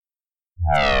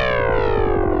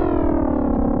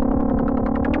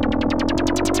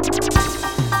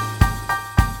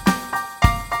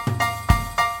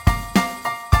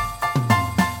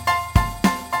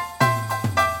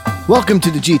Welcome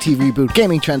to the GT Reboot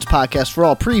Gaming Trends podcast for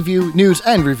all preview, news,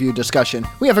 and review discussion.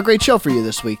 We have a great show for you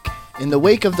this week. In the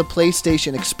wake of the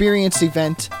PlayStation Experience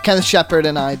event, Kenneth Shepard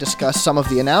and I discussed some of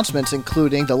the announcements,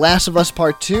 including The Last of Us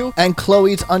Part 2 and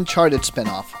Chloe's Uncharted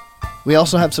spinoff. We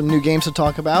also have some new games to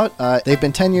talk about. They've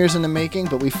been 10 years in the making,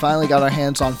 but we finally got our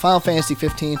hands on Final Fantasy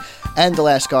 15 and The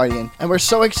Last Guardian. And we're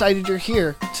so excited you're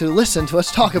here to listen to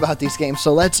us talk about these games,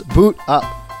 so let's boot up.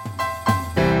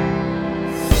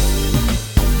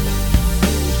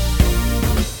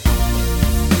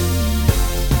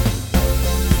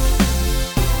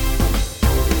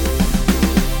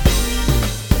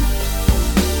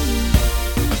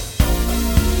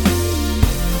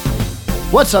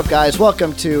 What's up, guys?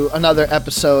 Welcome to another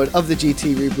episode of the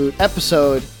GT Reboot,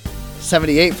 episode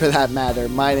 78 for that matter.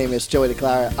 My name is Joey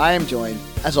DeClara. I am joined,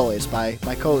 as always, by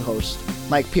my co-host,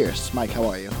 Mike Pierce. Mike, how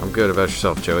are you? I'm good. About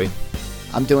yourself, Joey?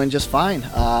 I'm doing just fine.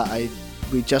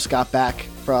 We just got back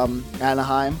from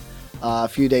Anaheim a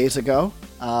few days ago.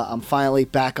 I'm finally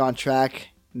back on track,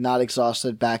 not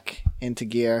exhausted, back into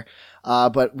gear.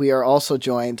 But we are also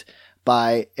joined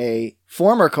by a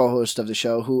former co-host of the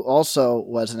show who also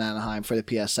was in Anaheim for the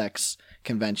PSX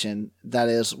convention. That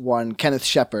is one Kenneth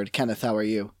Shepard. Kenneth, how are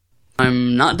you?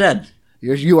 I'm not dead.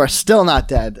 You are still not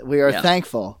dead. We are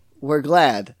thankful. We're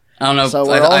glad. I don't know.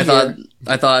 So I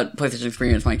thought PlayStation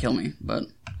Experience might kill me, but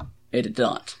it did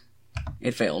not.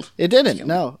 It failed. It didn't.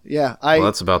 No. Yeah. Well,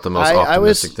 that's about the most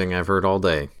optimistic thing I've heard all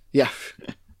day. Yeah.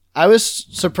 I was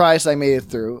surprised I made it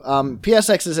through.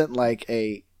 PSX isn't like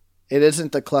it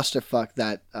isn't the clusterfuck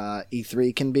that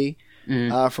E3 can be,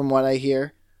 from what I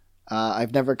hear.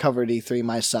 I've never covered E3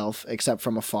 myself, except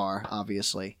from afar,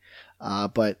 obviously.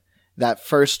 But that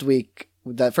first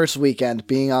weekend,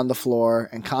 being on the floor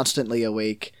and constantly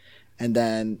awake, and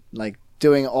then like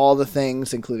doing all the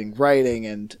things, including writing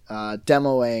and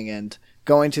demoing and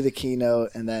going to the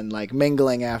keynote, and then like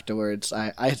mingling afterwards.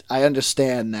 I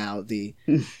understand now the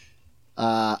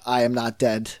I am not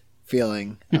dead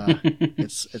feeling.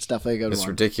 It's definitely a good one. It's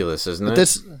ridiculous, isn't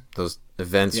it? Those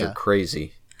events are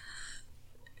crazy.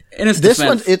 And this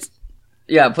one, it's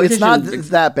not it's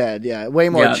that bad. Yeah, way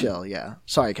more chill. Yeah,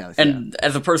 sorry, Kenneth. And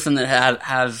as a person that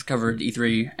has covered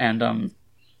E3 and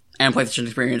PlayStation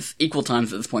Experience equal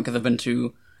times at this point, because I've been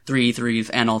to 3 E3s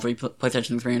and all 3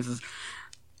 PlayStation Experiences,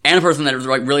 and a person that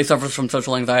like really suffers from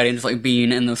social anxiety and just like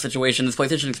being in those situations,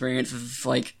 PlayStation Experience is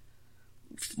like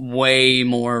way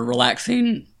more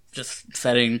relaxing. Just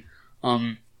setting,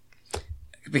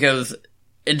 because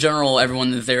in general,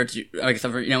 everyone is there to,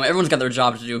 except for, everyone's got their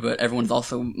job to do, but everyone's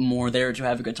also more there to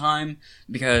have a good time,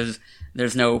 because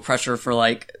there's no pressure for,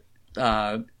 like,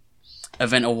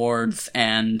 event awards,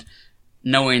 and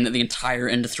knowing that the entire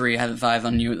industry has its eyes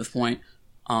on you at this point.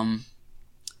 So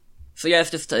yeah,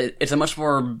 it's a much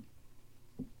more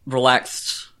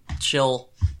relaxed,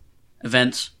 chill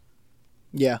event.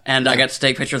 Yeah. And I got to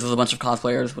take pictures with a bunch of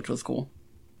cosplayers, which was cool.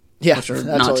 Yeah, which are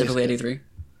not typically at E3.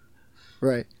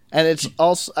 Right. And it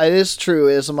is true,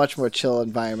 it is a much more chill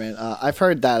environment. I've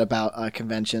heard that about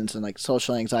conventions and like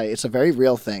social anxiety. It's a very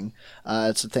real thing.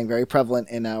 It's a thing very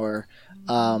prevalent in our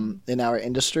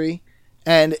industry.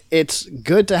 And it's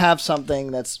good to have something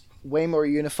that's way more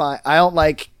unified. I don't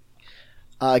like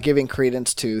giving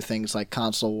credence to things like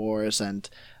console wars and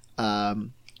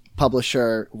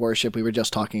publisher worship. We were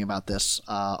just talking about this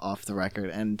off the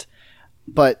record.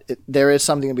 But there is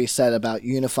something to be said about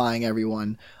unifying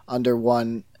everyone under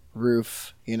one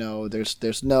roof.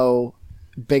 There's no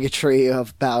bigotry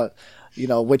about,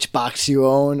 which box you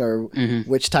own or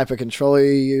which type of controller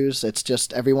you use. It's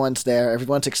just everyone's there.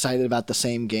 Everyone's excited about the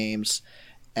same games.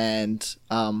 And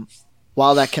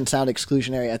while that can sound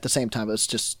exclusionary, at the same time, it's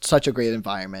just such a great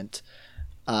environment.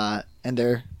 And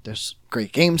there's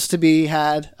great games to be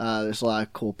had. There's a lot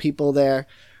of cool people there.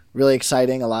 Really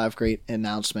exciting. A lot of great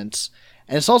announcements.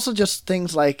 And it's also just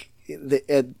things like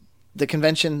the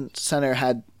convention center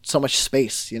had so much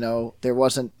space, there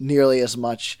wasn't nearly as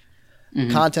much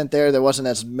content there. There wasn't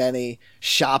as many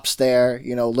shops there,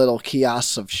 little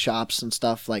kiosks of shops and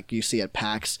stuff like you see at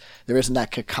PAX. There isn't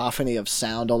that cacophony of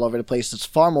sound all over the place. It's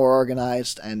far more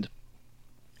organized, and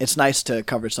it's nice to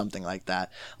cover something like that.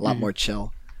 A lot more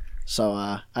chill. So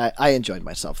I enjoyed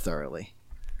myself thoroughly.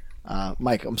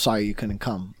 Mike, I'm sorry you couldn't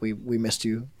come. We missed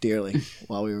you dearly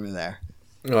while we were there.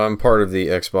 No, I'm part of the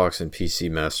Xbox and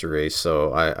PC Master Race,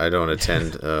 so I don't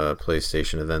attend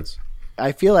PlayStation events.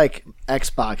 I feel like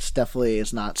Xbox definitely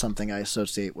is not something I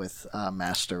associate with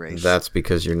Master Race. That's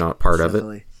because you're not part of it.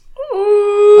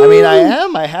 I mean, I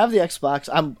am. I have the Xbox.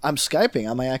 I'm Skyping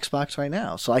on my Xbox right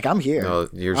now, so like I'm here. No,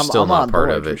 you're still not part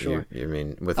of it. Sure. You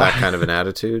mean with that kind of an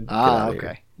attitude?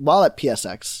 Okay. While at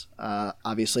PSX,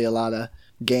 obviously a lot of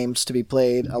games to be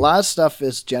played. A lot of stuff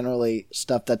is generally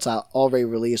stuff that's already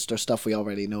released or stuff we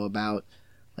already know about,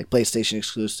 like PlayStation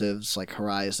exclusives like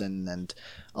Horizon, and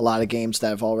a lot of games that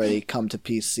have already come to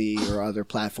PC or other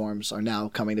platforms are now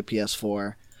coming to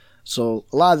PS4. So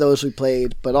a lot of those we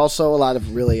played, but also a lot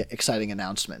of really exciting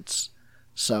announcements.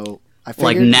 So I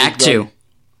figured like Knack 2.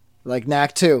 Like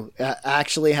Knack 2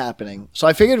 actually happening. So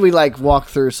I figured we'd walk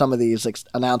through some of these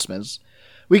announcements.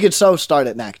 We could start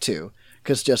at Knack 2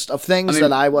 because just of things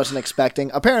that I wasn't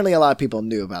expecting. Apparently, a lot of people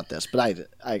knew about this, but I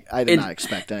did not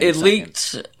expect any. It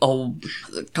leaked a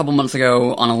couple months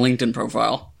ago on a LinkedIn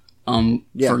profile. For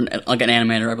an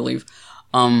animator, I believe.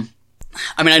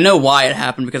 I know why it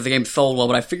happened because the game sold well,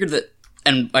 but I figured that,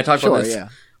 and I talked about this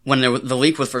when the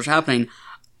leak was first happening.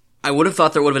 I would have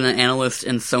thought there would have been an analyst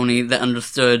in Sony that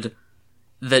understood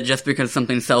that just because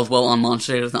something sells well on launch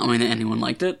day does not mean that anyone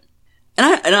liked it.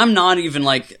 And I'm not even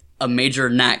a major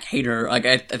Knack hater.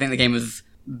 I think the game is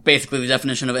basically the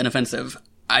definition of inoffensive.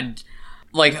 Of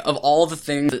all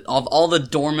the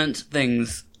dormant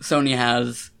things Sony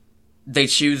has, they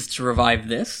choose to revive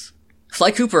this.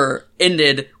 Sly Cooper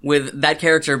ended with that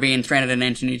character being stranded in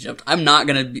ancient Egypt. I'm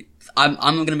gonna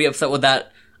be upset with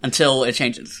that until it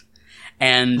changes.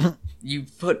 And you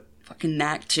put fucking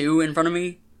Knack 2 in front of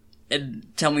me and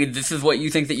tell me this is what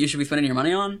you think that you should be spending your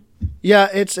money on? Yeah,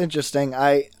 it's interesting.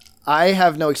 I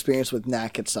have no experience with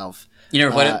Knack itself. You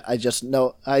never played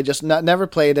it? Never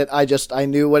played it. I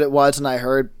knew what it was and I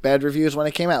heard bad reviews when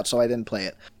it came out, so I didn't play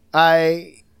it.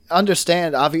 I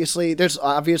understand, obviously, there's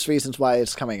obvious reasons why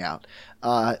it's coming out.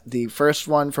 The first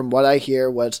one, from what I hear,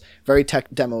 was very tech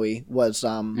demo-y, was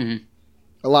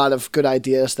a lot of good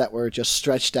ideas that were just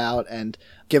stretched out and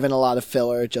given a lot of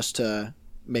filler just to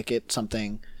make it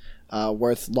something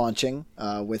worth launching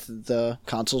with the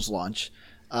console's launch.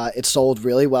 It sold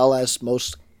really well, as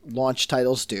most launch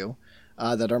titles do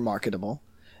that are marketable.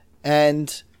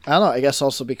 And I don't know, I guess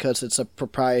also because it's a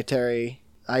proprietary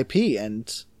IP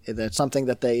and that's something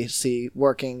that they see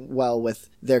working well with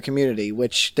their community,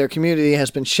 which their community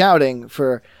has been shouting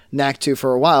for Knack 2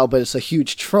 for a while, but it's a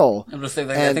huge troll. I'm just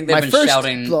saying, I think they've been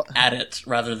shouting at it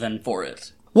rather than for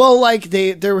it. Well,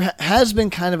 there has been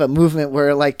kind of a movement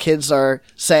where kids are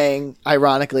saying,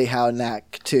 ironically, how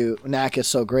Knack is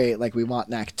so great, we want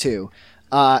Knack 2.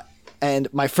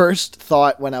 And my first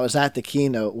thought when I was at the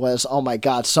keynote was, oh my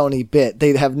god, Sony bit.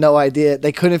 They have no idea.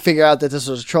 They couldn't figure out that this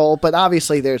was a troll, but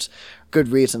obviously there's good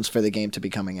reasons for the game to be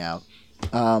coming out.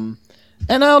 And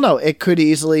I don't know, it could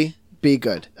easily be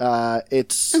good. I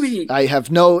have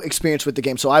no experience with the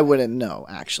game, so I wouldn't know,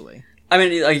 actually. I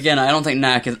mean, again, I don't think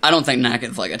Knack is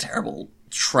a terrible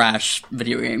trash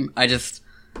video game. I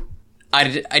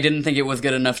didn't think it was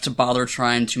good enough to bother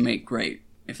trying to make great,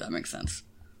 if that makes sense.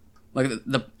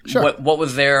 Sure. What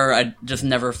was there, I just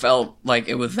never felt like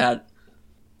it was that.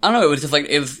 I don't know. It was just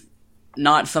it was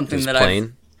not something that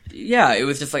plain. Yeah, it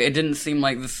was just it didn't seem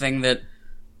like the thing that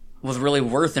was really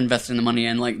worth investing the money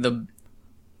in. The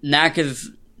Knack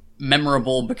is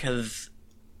memorable because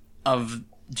of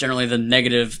generally the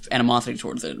negative animosity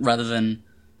towards it, rather than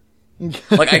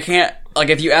I can't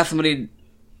if you ask somebody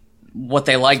what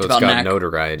they liked about Knack,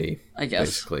 notoriety, I guess.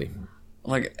 Basically.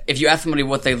 If you ask somebody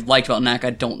what they liked about Knack, I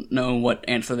don't know what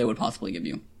answer they would possibly give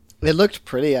you. It looked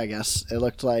pretty, I guess. It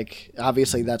looked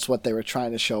obviously that's what they were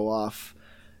trying to show off.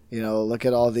 Look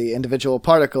at all the individual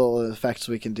particle effects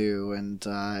we can do, and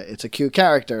it's a cute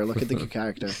character. Look at the cute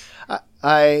character.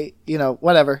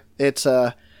 Whatever. It's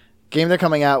a game they're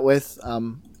coming out with.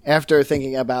 After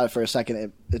thinking about it for a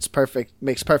second, it's perfect.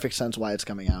 Makes perfect sense why it's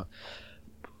coming out.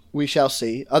 We shall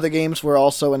see. Other games were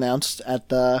also announced at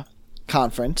the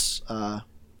conference.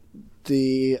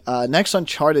 The next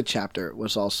Uncharted chapter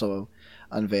was also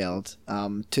unveiled.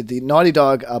 To the Naughty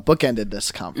Dog bookended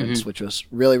this conference, which was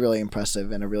really, really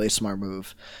impressive and a really smart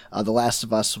move. The Last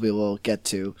of Us we will get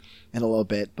to in a little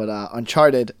bit, but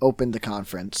Uncharted opened the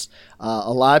conference.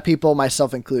 A lot of people,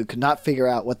 myself included, could not figure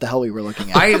out what the hell we were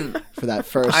looking at for that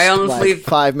first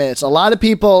 5 minutes. A lot of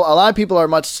people are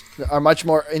much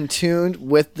more in tune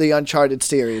with the Uncharted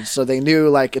series, so they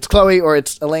knew it's Chloe or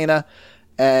it's Elena,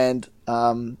 and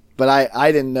but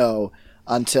I didn't know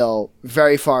until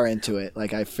very far into it.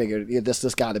 I figured this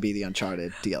has got to be the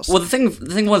Uncharted DLC. Well, the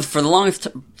thing was,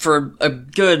 for a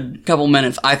good couple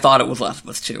minutes, I thought it was Last of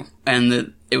Us 2, and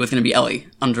that it was going to be Ellie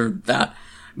under that,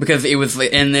 because it was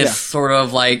in this sort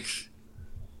of it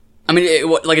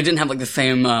didn't have the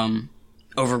same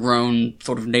overgrown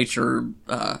sort of nature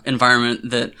environment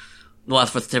that The Last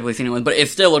of Us typically seen it with, but it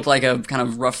still looked like a kind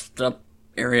of roughed up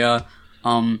area.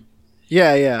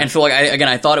 Yeah. And so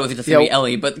I thought it was just going to be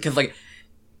Ellie, but because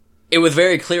it was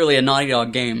very clearly a Naughty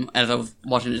Dog game as I was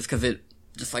watching it, just because it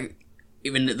just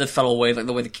even the subtle ways, like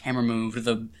the way the camera moved,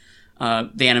 the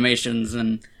animations,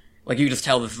 and like you could just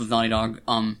tell this was Naughty Dog.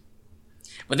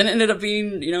 But then it ended up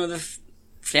being, you know, this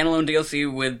standalone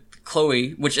DLC with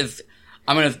Chloe, which is,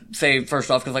 I'm gonna say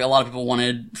first off, because like a lot of people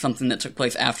wanted something that took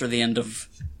place after the end of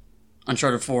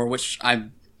Uncharted 4, which I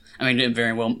mean, it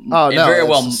very well, might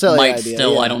idea,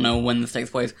 still. yeah. I don't know when this takes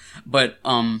place, but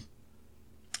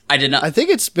I did not. I think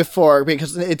it's before,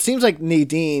 because it seems like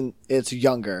Nadine is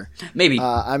younger. Maybe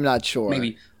I'm not sure.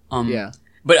 Maybe. Yeah.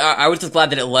 But I was just glad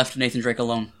that it left Nathan Drake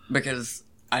alone, because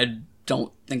I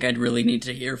don't think I'd really need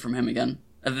to hear from him again.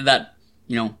 Other than that,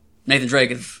 you know, Nathan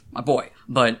Drake is my boy,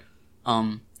 but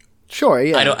sure,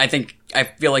 yeah. I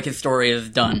feel like his story is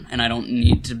done, and I don't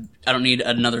need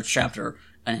another chapter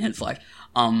in his life.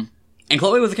 And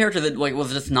Chloe was a character that like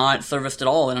was just not serviced at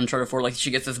all in Uncharted 4. Like,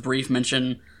 she gets this brief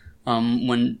mention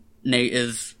when Nate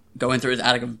is going through his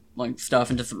attic of like stuff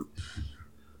and just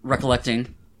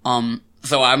recollecting.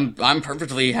 So I'm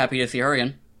perfectly happy to see her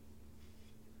again.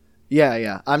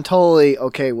 Yeah. I'm totally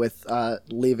okay with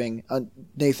leaving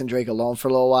Nathan Drake alone for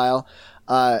a little while,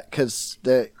 because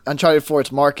the Uncharted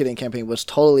 4's marketing campaign was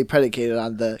totally predicated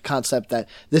on the concept that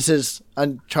this is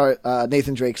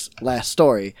Nathan Drake's last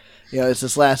story. You know, it's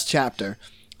his last chapter.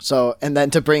 So, and then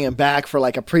to bring him back for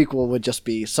like a prequel would just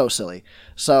be so silly.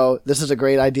 So this is a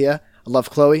great idea. I love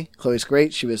Chloe. Chloe's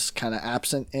great. She was kind of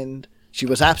absent in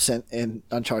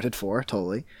Uncharted 4,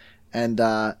 totally. And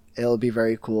it'll be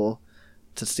very cool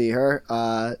to see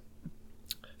her.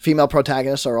 Female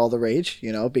protagonists are all the rage,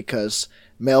 you know, because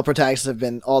male protagonists have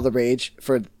been all the rage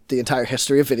for the entire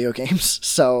history of video games.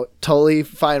 So totally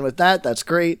fine with that. That's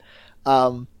great.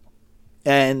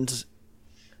 And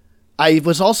I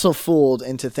was also fooled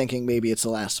into thinking maybe it's The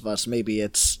Last of Us. Maybe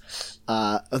it's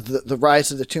the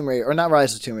Rise of the Tomb Raider, or not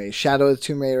Rise of the Tomb Raider, Shadow of the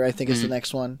Tomb Raider, I think is the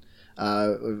next one,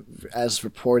 as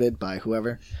reported by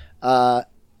whoever.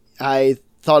 I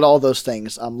thought all those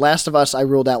things. Last of Us, I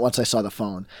ruled out once I saw the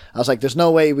phone. I was like, there's no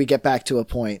way we get back to a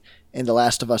point in The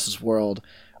Last of Us's world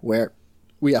where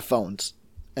we have phones.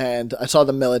 And I saw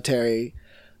the military,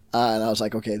 and I was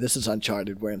like, okay, this is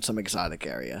Uncharted. We're in some exotic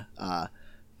area.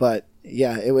 But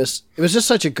yeah, it was just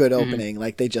such a good opening.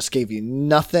 Like, they just gave you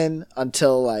nothing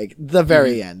until like the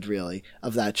very end, really,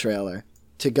 of that trailer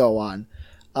to go on.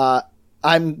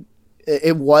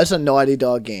 It was a Naughty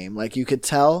Dog game, like you could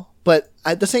tell. But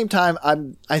at the same time,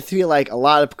 I feel like a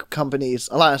lot of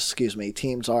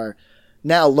teams are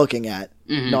now looking at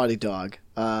Naughty Dog.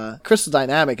 Crystal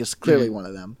Dynamic is clearly one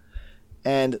of them,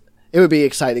 and it would be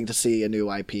exciting to see a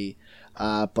new IP.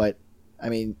 But I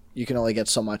mean, you can only get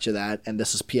so much of that, and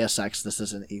this is PSX. This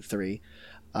isn't E3.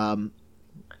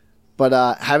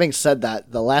 But having said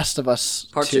that, The Last of Us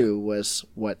Part 2 was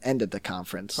what ended the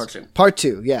conference. Part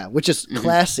 2, yeah, which is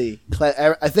classy.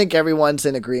 I think everyone's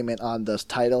in agreement on the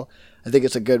title. I think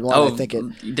it's a good one. I think it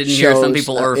didn't hear some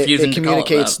people are refusing it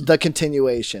communicates the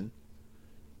continuation.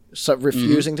 So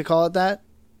refusing to call it that?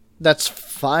 That's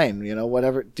fine. You know,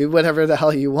 whatever. Do whatever the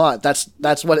hell you want. That's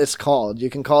what it's called.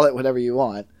 You can call it whatever you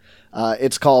want.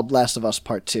 It's called Last of Us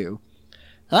Part 2.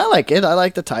 I like it. I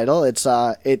like the title.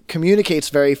 It communicates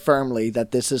very firmly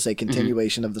that this is a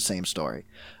continuation of the same story,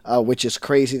 which is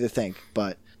crazy to think.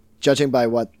 But judging by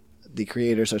what the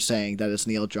creators are saying, that is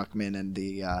Neil Druckmann and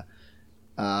the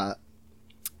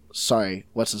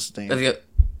what's his name?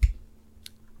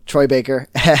 Troy Baker.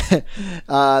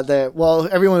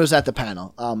 Everyone was at the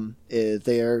panel.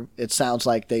 It sounds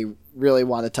like they really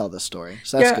want to tell this story.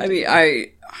 So that's good.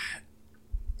 I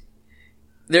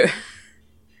mean,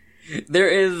 There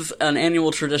is an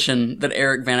annual tradition that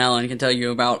Eric Van Allen can tell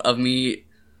you about of me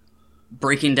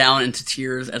breaking down into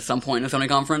tears at some point in a Sony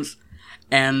conference.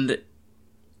 And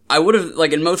I would have,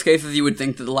 like, in most cases, you would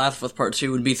think that The Last of Us Part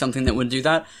 2 would be something that would do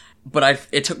that. But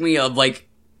it took me,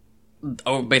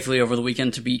 basically over the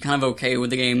weekend to be kind of okay with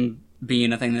the game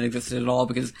being a thing that existed at all.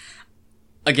 Because,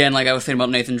 again, like I was saying about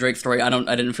Nathan Drake's story, I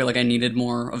didn't feel like I needed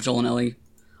more of Joel and Ellie.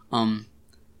 I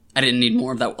didn't need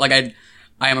more of that. Like,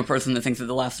 I am a person that thinks that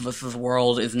The Last of Us's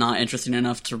world is not interesting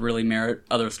enough to really merit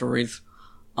other stories.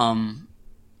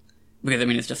 Because, I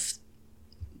mean, it's just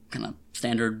kind of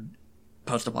standard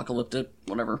post-apocalyptic,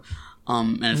 whatever.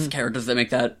 And it's characters that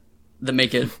make it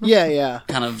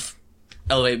kind of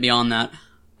elevate beyond that.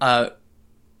 But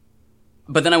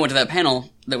then I went to that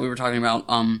panel that we were talking about,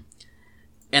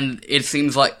 and it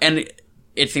seems like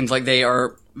they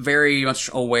are very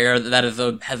much aware that is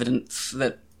a hesitance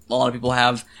that a lot of people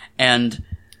have. And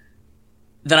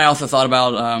then I also thought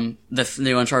about this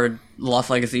new Uncharted Lost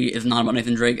Legacy is not about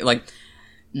Nathan Drake. Like,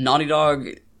 Naughty Dog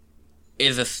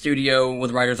is a studio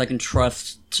with writers I can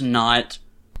trust to not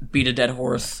beat a dead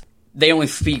horse. They only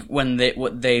speak when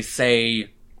what they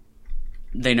say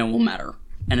they know will matter.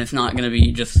 And it's not going to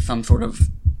be just some sort of,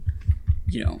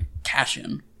 cash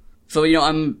in. So,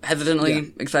 I'm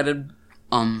hesitantly excited.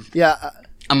 I'm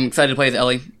excited to play as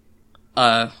Ellie.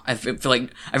 I feel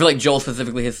like Joel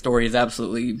specifically, his story is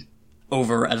absolutely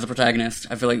over as a protagonist.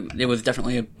 I feel like it was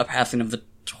definitely a passing of the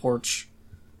torch,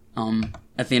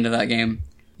 at the end of that game.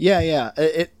 Yeah.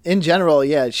 In general,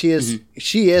 she is. Mm-hmm.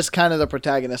 She is kind of the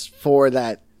protagonist for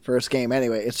that first game.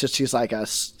 Anyway, it's just she's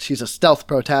a stealth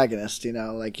protagonist.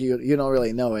 Like you don't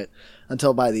really know it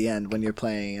until by the end when you're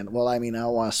playing. And I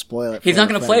don't want to spoil it. He's not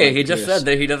going to play it. He just said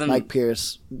that he doesn't. Mike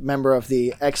Pierce, member of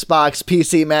the Xbox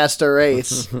PC Master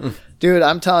Race, dude.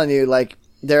 I'm telling you, like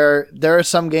there are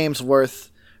some games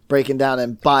worth breaking down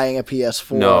and buying a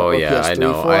PS4. No, or yeah, PS3 I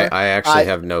know. I actually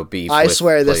have no beef. I with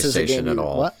swear PlayStation this is a game at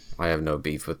all. What? I have no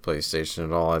beef with PlayStation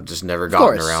at all. I've just never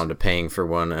gotten around to paying for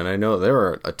one, and I know there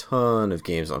are a ton of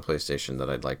games on PlayStation that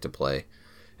I'd like to play,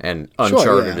 and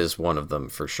Uncharted is one of them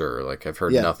for sure. Like, I've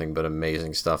heard nothing but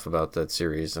amazing stuff about that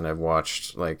series, and I've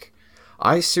watched, like,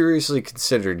 I seriously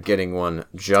considered getting one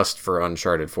just for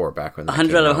Uncharted 4 back when that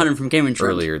 100 out of 100 from Gaming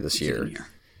Trend earlier this year.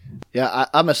 Yeah,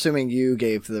 I'm assuming you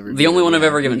gave the review. The only one I've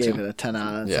ever given to. You gave it a 10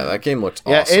 out of 10. Yeah, that game looked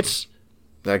awesome. Yeah,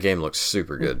 that game looks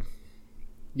super good.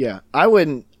 Yeah, I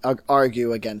wouldn't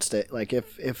argue against it. Like,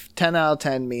 if 10 out of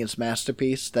 10 means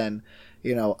masterpiece, then,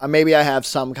 maybe I have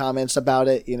some comments about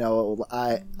it.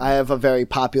 I have a very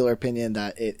popular opinion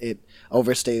that it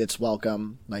overstayed its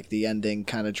welcome. Like, the ending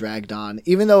kind of dragged on.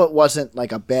 Even though it wasn't,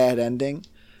 like, a bad ending.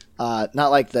 Not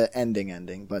like the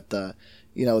ending, but the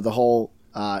whole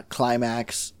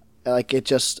climax. Like,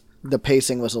 the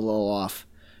pacing was a little off.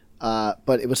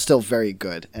 But it was still very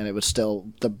good, and it was still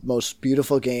the most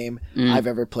beautiful game I've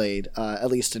ever played, at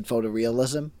least in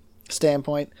photorealism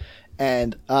standpoint.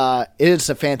 And it is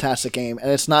a fantastic game, and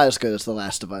it's not as good as The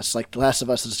Last of Us. Like, The Last of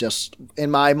Us is just,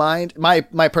 in my mind, my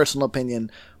personal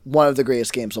opinion, one of the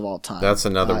greatest games of all time. That's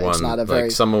another one.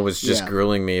 Someone was just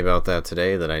grilling me about that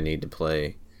today that I need to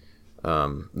play.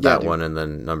 That one, and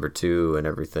then number 2 and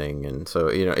everything. And so,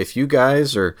 if you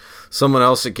guys or someone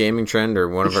else at Gaming Trend or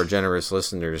one of our generous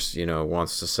listeners,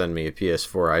 wants to send me a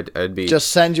PS4, I'd be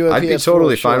just send you a PS4. I'd be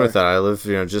totally fine with that. I live,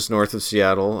 just north of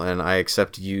Seattle, and I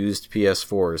accept used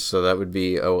PS4s, so that would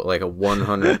be like a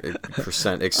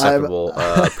 100% acceptable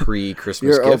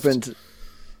pre-Christmas gift.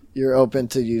 You're open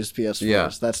to used PS4s.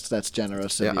 Yeah. That's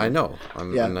generous of you. Yeah, I know.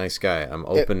 I'm a nice guy. I'm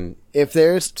open. If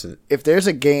there's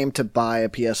a game to buy a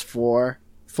PS4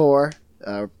 for,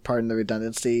 pardon the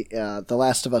redundancy, The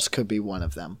Last of Us could be one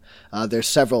of them. There's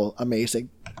several amazing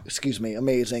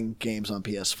games on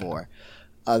PS4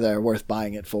 that are worth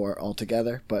buying it for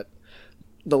altogether. But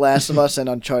The Last of Us and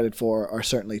Uncharted 4 are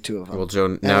certainly two of them. Well,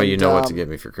 Joe, now you know what to get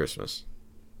me for Christmas.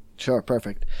 Sure,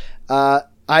 perfect.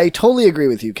 I totally agree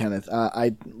with you, Kenneth.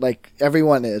 I like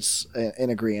everyone is in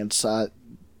agreement.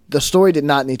 The story did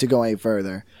not need to go any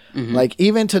further. Mm-hmm. Like,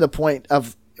 even to the point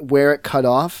of where it cut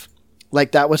off,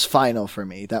 like, that was final for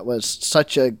me. That was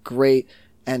such a great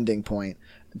ending point.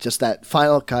 Just that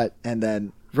final cut and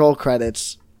then roll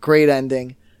credits. Great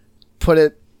ending. Put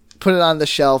it on the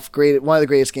shelf. Great, one of the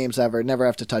greatest games ever. Never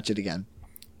have to touch it again.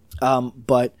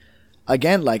 But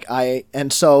again,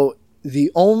 so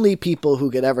the only people who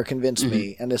could ever convince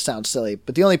me, and this sounds silly,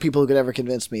 but the only people who could ever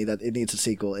convince me that it needs a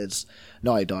sequel is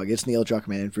Naughty Dog. It's Neil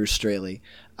Druckmann and Bruce Straley.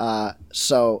 And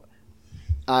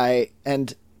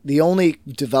the only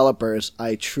developers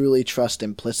I truly trust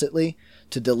implicitly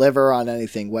to deliver on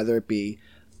anything, whether it be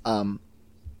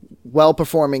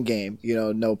well-performing game,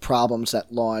 no problems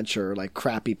at launch or like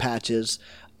crappy patches,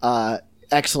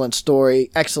 excellent story,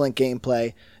 excellent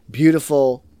gameplay,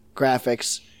 beautiful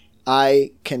graphics,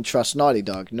 I can trust Naughty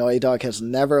Dog. Naughty Dog has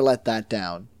never let that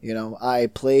down. I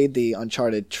played the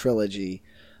Uncharted trilogy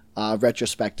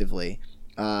retrospectively.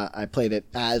 I played it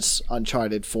as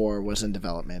Uncharted 4 was in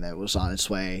development. It was on its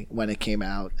way when it came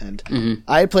out. And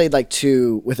I had played like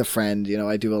 2 with a friend.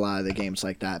 I do a lot of the games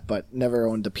like that, but never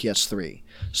owned a PS3.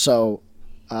 So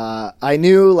I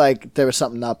knew like there was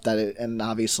something up and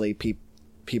obviously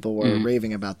people were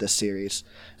raving about this series.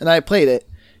 And I played it.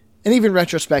 And even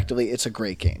retrospectively, it's a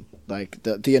great game. Like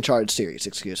the Uncharted series,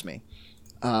 excuse me.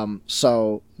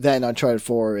 So then Uncharted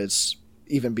 4 is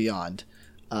even beyond.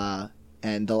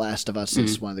 And The Last of Us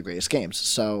is one of the greatest games.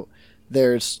 So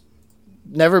there's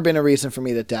never been a reason for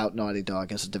me to doubt Naughty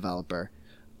Dog as a developer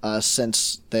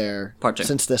since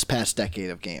this past decade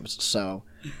of games. So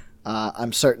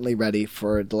I'm certainly ready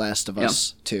for The Last of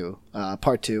Us 2,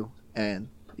 Part 2. And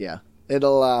yeah,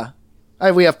 it'll...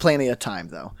 we have plenty of time,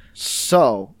 though.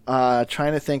 So,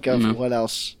 trying to think of what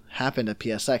else happened at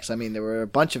PSX. I mean, there were a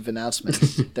bunch of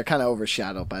announcements. They're kind of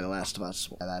overshadowed by The Last of Us.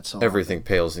 Everything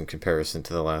pales in comparison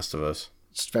to The Last of Us.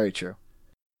 It's very true.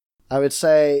 I would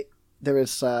say there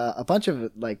was a bunch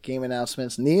of like game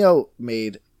announcements. Neo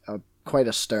made quite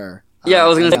a stir. Yeah, I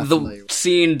was going to say,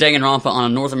 seeing Danganronpa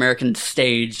on a North American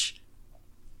stage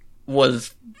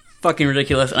was fucking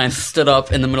ridiculous, and I stood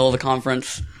up in the middle of the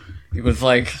conference. It was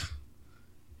like,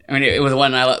 I mean, it was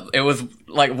when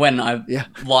I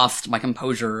lost my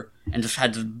composure and just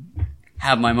had to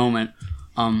have my moment.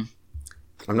 I'm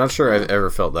not sure I've ever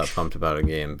felt that pumped about a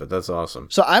game, but that's awesome.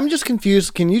 So I'm just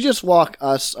confused. Can you just walk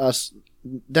us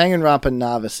Danganronpa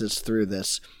novices through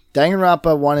this?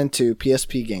 Danganronpa 1 and 2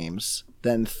 PSP games.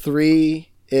 Then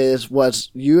 3 was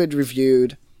you had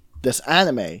reviewed this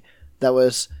anime that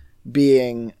was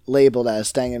being labeled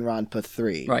as Danganronpa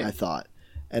 3, right. I thought.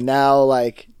 And now,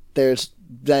 like, there's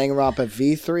Danganronpa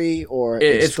V3 or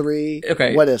it's 3?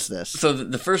 Okay. What is this? So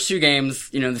the first 2 games,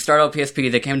 you know, they started out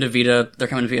PSP, they came to Vita, they're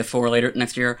coming to PS4 later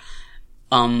next year.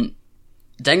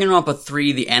 Danganronpa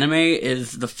 3, the anime,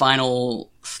 is the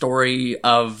final story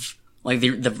of, like,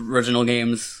 the original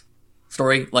game's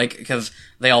story, like, because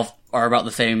they all are about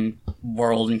the same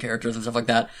world and characters and stuff like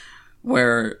that,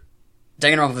 where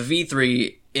Danganronpa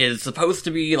V3 is supposed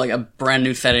to be like a brand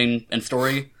new setting and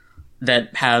story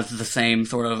that has the same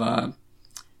sort of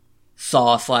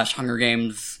Saw/Hunger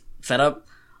Games setup.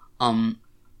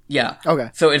 Yeah. Okay.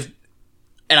 So it's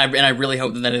and I really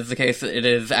hope that is the case. That it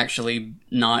is actually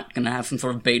not going to have some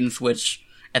sort of bait and switch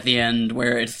at the end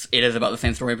where it is about the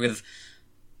same story, because,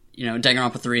 you know,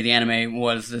 Danganronpa 3, the anime,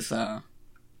 was this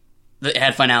it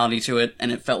had finality to it,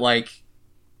 and it felt like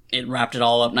it wrapped it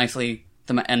all up nicely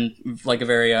and like a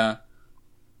very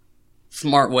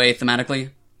smart way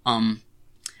thematically.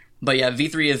 But yeah,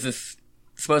 V3 is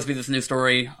supposed to be this new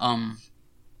story,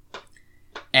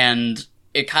 and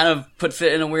it kind of puts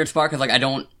it in a weird spot, because like I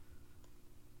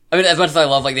mean, as much as I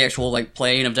love like the actual like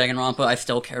playing of Danganronpa, I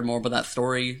still cared more about that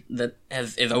story that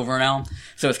is over now.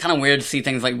 So it's kind of weird to see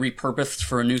things like repurposed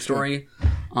for a new story.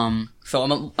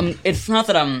 So it's not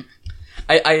that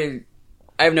I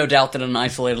have no doubt that on an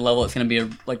isolated level it's going to be a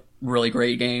like really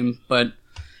great game, but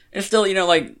it's still, you know,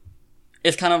 like,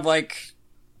 it's kind of like,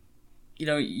 you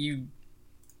know,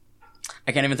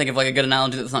 I can't even think of like a good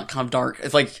analogy that's not kind of dark.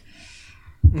 It's like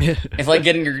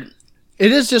getting your...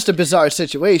 It is just a bizarre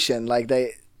situation. Like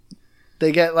they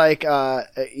get like,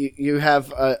 you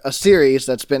have a series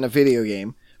that's been a video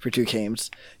game for 2 games.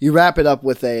 You wrap it up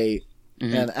with an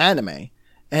anime,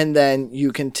 and then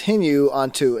you continue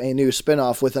onto a new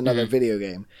spin-off with another video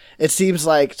game. It seems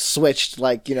like switched,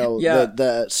 like, you know,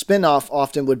 the spin-off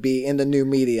often would be in the new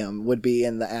medium, would be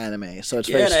in the anime. So it's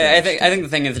very strange. I think the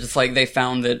thing is just like they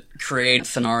found that creating a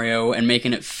scenario and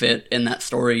making it fit in that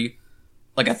story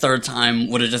like a third time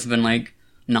would have just been like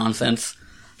nonsense.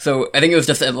 So I think it was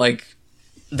just like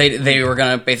they were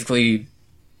gonna basically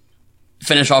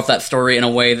finish off that story in a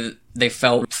way that they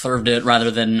felt served it, rather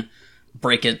than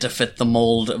break it to fit the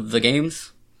mold of the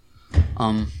games.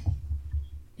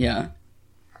 Yeah.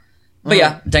 But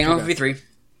yeah, Danganronpa V3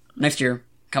 next year,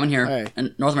 coming here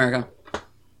in North America.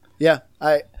 Yeah,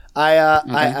 I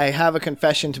have a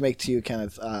confession to make to you,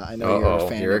 Kenneth. I know you're a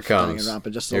fan here of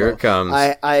Danganronpa. Just here it comes.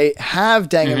 I have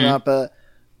Danganronpa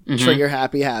Trigger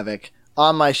Happy Havoc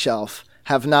on my shelf.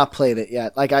 Have not played it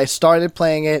yet. Like, I started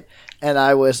playing it, and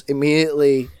I was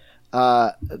immediately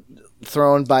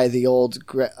thrown by the old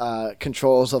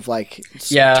controls of like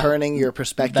turning your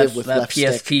perspective with left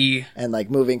PSP stick and like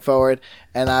moving forward,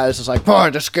 and I was just like, boy,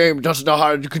 this game doesn't know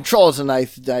how to do controls, and I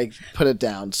put it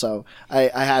down. So I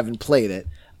haven't played it,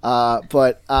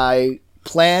 but I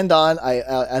planned on,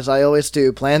 as I always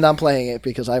do, planned on playing it,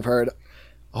 because I've heard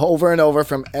over and over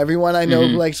from everyone I know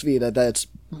who likes Vita that it's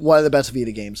one of the best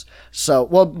Vita games. So,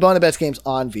 well, one of the best games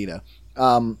on Vita.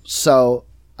 So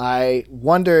I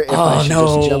wonder if I should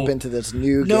just jump into this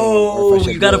new game. No,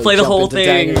 you got to play the whole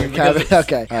thing.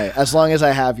 Okay, all right. As long as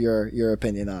I have your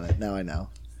opinion on it, now I know.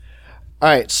 All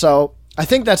right, so I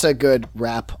think that's a good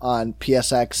wrap on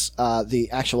PSX. The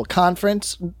actual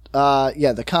conference,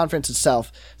 the conference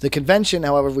itself. The convention,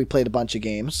 however, we played a bunch of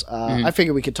games. I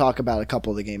figured we could talk about a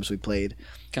couple of the games we played.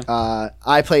 Okay.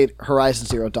 I played Horizon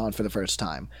Zero Dawn for the first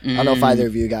time. I don't know if either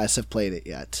of you guys have played it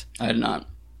yet. I did not.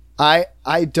 I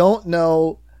don't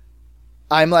know.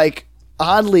 I'm like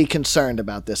oddly concerned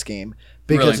about this game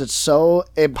because it's so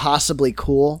impossibly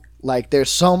cool. Like, there's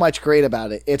so much great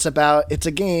about it. It's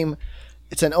a game.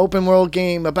 It's an open world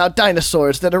game about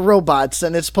dinosaurs that are robots,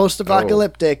 and it's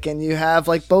post-apocalyptic, and you have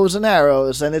like bows and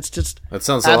arrows, and it's just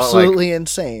absolutely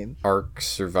insane. Ark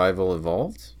Survival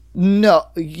Evolved? No,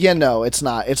 it's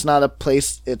not. It's not a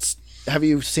place. Have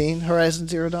you seen Horizon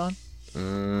Zero Dawn?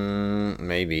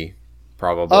 Maybe.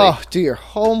 probably. Oh, do your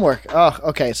homework. Oh,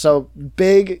 okay. So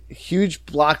big, huge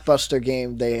blockbuster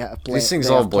game they have. These things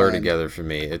all blur together for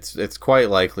me. It's quite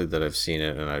likely that I've seen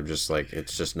it, and I'm just like,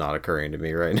 it's just not occurring to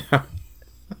me right now.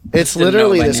 It's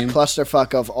literally this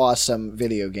clusterfuck of awesome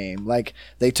video game. Like,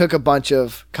 they took a bunch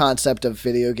of concept of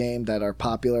video game that are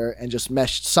popular and just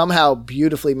somehow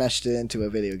beautifully meshed it into a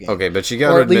video game. Okay, but you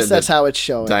gotta admit, at least that's how it's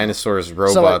showing. Dinosaurs,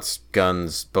 robots,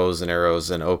 guns, bows and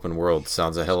arrows, and open world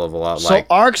sounds a hell of a lot like.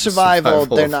 So Ark Survival,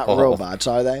 they're not robots,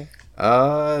 are they?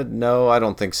 No, I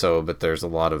don't think so. But there's a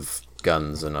lot of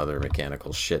guns and other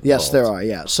mechanical shit. Yes, there are.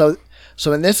 Yeah. So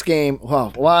in this game,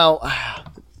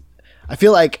 I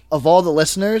feel like of all the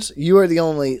listeners, you are the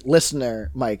only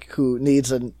listener, Mike, who needs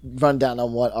a rundown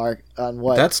on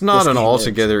what. That's not an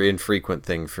altogether infrequent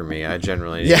thing for me. I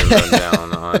generally need a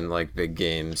rundown on like big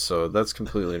games, so that's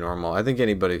completely normal. I think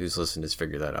anybody who's listened has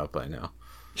figured that out by now.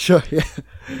 Sure. Yeah.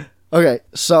 Okay.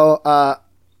 So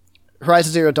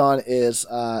Horizon Zero Dawn is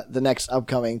the next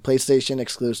upcoming PlayStation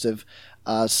exclusive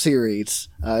series.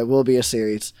 It will be a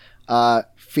series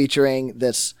featuring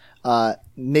this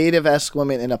native-esque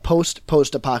woman in a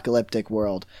post-apocalyptic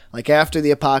world. Like, after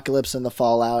the apocalypse and the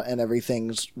fallout and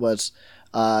everything was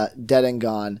dead and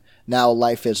gone, now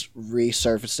life is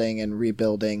resurfacing and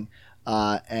rebuilding,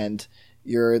 and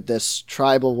you're this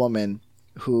tribal woman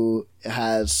who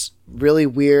has really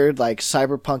weird, like,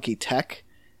 cyberpunky tech.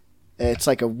 It's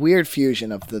like a weird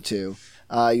fusion of the two.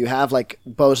 You have, like,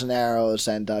 bows and arrows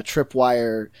and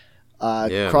tripwire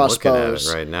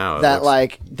crossbows right now.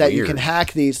 That you can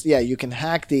hack these. Yeah, you can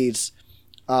hack these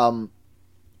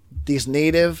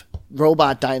native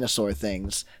robot dinosaur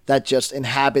things that just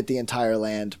inhabit the entire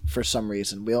land for some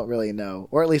reason. We don't really know,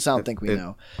 or at least I don't think we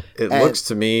know. It looks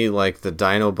to me like the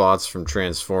Dinobots from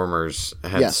Transformers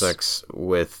had sex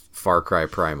with Far Cry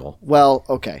Primal. Well,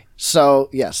 okay, so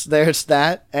yes, there's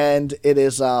that, and it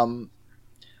is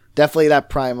definitely that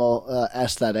primal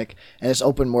aesthetic, and it's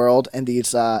open world, and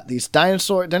these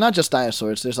dinosaurs, they're not just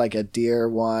dinosaurs. There's like a deer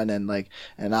one and like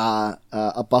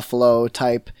a buffalo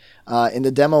type. In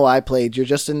the demo I played, you're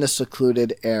just in this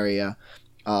secluded area,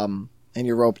 and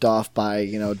you're roped off by,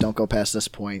 don't go past this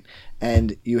point,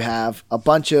 and you have a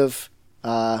bunch of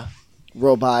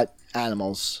robot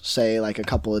animals, say like a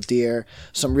couple of deer,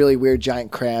 some really weird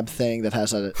giant crab thing that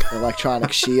has an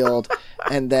electronic shield,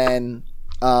 and then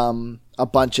a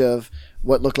bunch of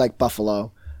what look like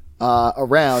buffalo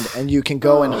around, and you can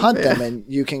go and hunt them, and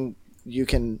you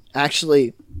can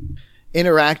actually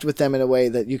interact with them in a way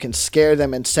that you can scare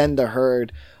them and send the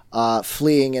herd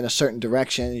fleeing in a certain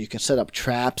direction. You can set up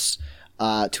traps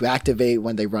to activate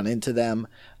when they run into them,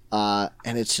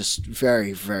 and it's just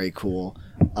very, very cool.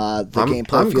 I'm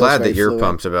glad that you're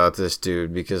pumped about this,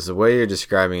 dude, because the way you're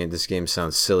describing it, this game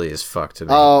sounds silly as fuck to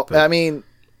me. Oh,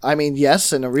 I mean,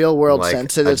 yes, in a real world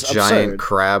sense, it is absurd. A giant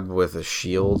crab with a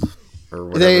shield, or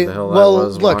whatever the hell that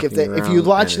was. Look, if you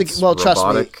watch trust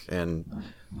me.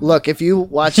 Look, if you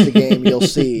watch the game, you'll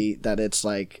see that it's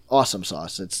like awesome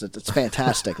sauce. It's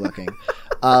fantastic looking.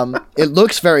 It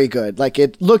looks very good. Like,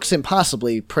 it looks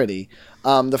impossibly pretty.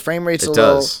 The frame rate's a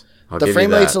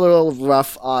little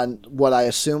rough on what I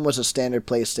assume was a standard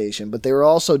PlayStation, but they were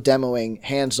also demoing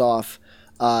hands-off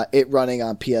it running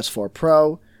on PS4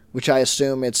 Pro, which I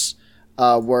assume it's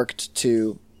worked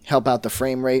to help out the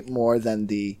frame rate more than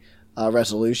the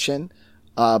resolution.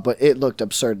 But it looked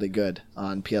absurdly good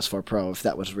on PS4 Pro, if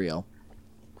that was real.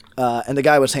 And the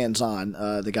guy was hands-on,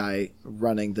 the guy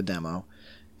running the demo.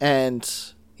 And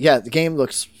yeah, the game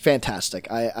looks fantastic.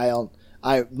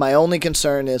 My only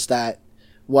concern is that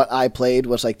what I played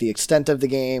was like the extent of the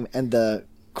game, and the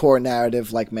core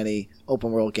narrative, like many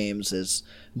open world games, is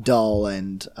dull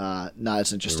and not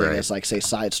as interesting as, like, say,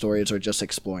 side stories or just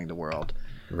exploring the world.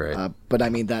 Right. But I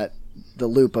mean that the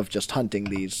loop of just hunting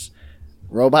these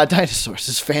robot dinosaurs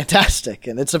is fantastic,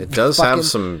 and it does have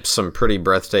some pretty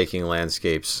breathtaking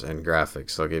landscapes and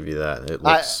graphics. I'll give you that. It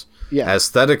looks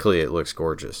aesthetically, it looks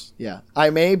gorgeous. Yeah, I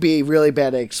may be really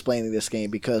bad at explaining this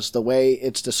game because the way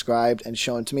it's described and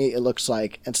shown to me, it looks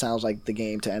like and sounds like the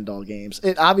game to end all games.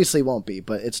 It obviously won't be,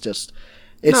 but it's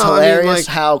hilarious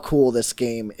how cool this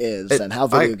game is and how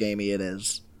video gamey it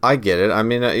is. I get it. I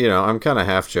mean, I'm kind of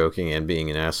half joking and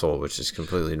being an asshole, which is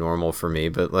completely normal for me.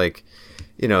 But like,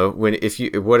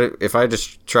 if I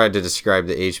just tried to describe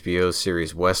the HBO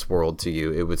series Westworld to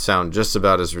you, it would sound just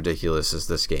about as ridiculous as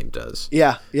this game does.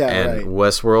 Yeah, and right.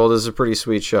 Westworld is a pretty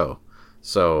sweet show,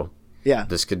 so yeah,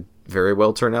 this could very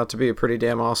well turn out to be a pretty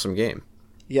damn awesome game.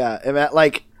 Yeah,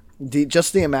 like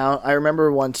the amount. I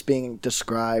remember once being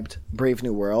described Brave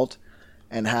New World,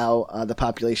 and how the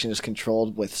population is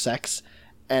controlled with sex.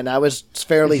 and I was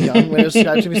fairly young when it was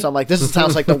described to me, so I'm like, this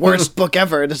sounds like the worst book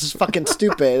ever. This is fucking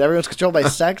stupid. Everyone's controlled by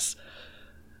sex.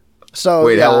 So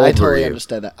wait, how old I totally were you?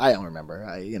 understand that. I don't remember.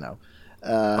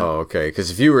 Okay.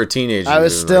 Because if you were a teenager, I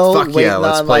was still like, fuck waiting yeah,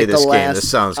 let's on play like this the game. last. This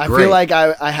sounds great. I feel like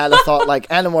I had a thought like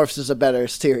Animorphs is a better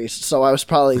series, so I was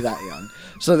probably that young.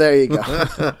 So there you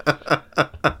go.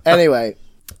 Anyway,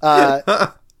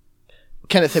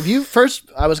 Kenneth, have you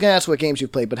first? I was going to ask what games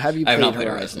you've played, but have you played, not played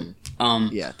Horizon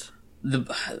yet?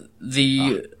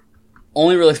 The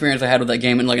only real experience I had with that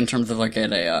game, and like in terms of like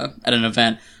at an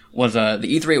event, was the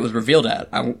E3 it was revealed at.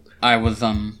 I was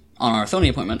on our Sony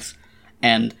appointments,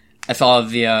 and I saw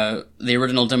the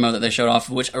original demo that they showed off,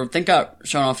 which I think got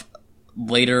shown off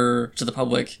later to the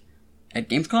public at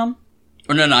Gamescom,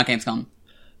 or no, not Gamescom.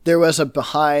 There was a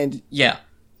behind. Yeah,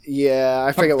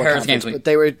 I forget what Paris conference, Games Week.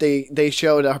 but they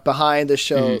showed a behind the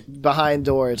show behind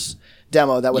doors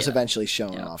demo that was eventually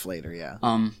shown off later. Yeah.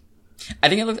 I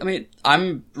think it looks. I mean,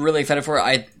 I'm really excited for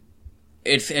it.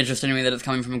 It's interesting to me that it's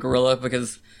coming from Guerrilla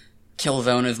because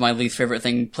Killzone is my least favorite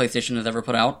thing PlayStation has ever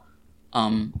put out.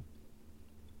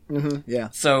 Yeah.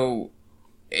 So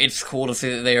it's cool to see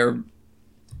that they are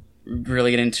really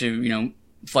getting to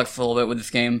flex a little bit with this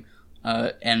game,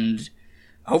 and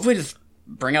hopefully just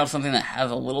bring out something that has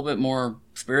a little bit more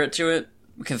spirit to it,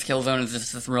 because Killzone is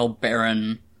just this real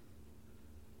barren,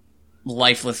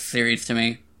 lifeless series to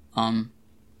me.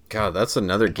 God, that's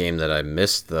another game that I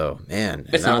missed, though. Man,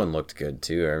 and that one looked good,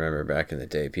 too. I remember back in the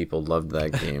day, people loved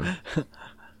that game.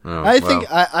 I think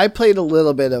I played a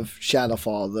little bit of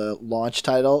Shadowfall, the launch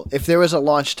title. If there was a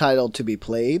launch title to be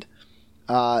played,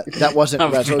 that wasn't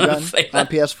Resogun on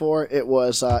PS4. It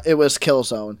was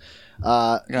Killzone.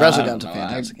 Resogun's a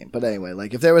fantastic game. But anyway,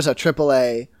 like if there was a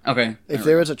AAA... Okay. If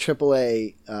there was a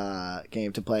AAA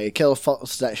game to play,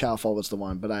 Shadowfall was the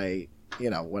one, but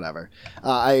whatever.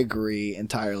 I agree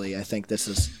entirely. I think this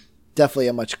is definitely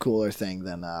a much cooler thing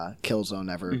than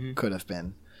Killzone ever could have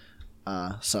been.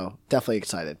 So definitely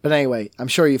excited. But anyway, I'm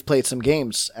sure you've played some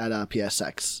games at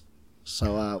PSX.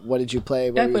 So what did you play?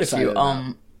 What I played a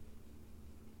few.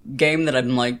 Game that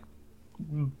I'm like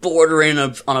bordering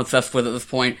on obsessed with at this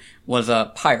point was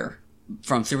Pyre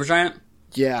from Supergiant.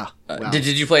 Yeah. Wow. Did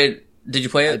you play it? Did you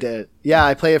play it? I did. Yeah,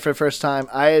 I played it for the first time.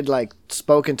 I had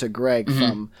spoken to Greg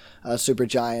from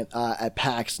Supergiant at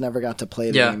PAX. Never got to play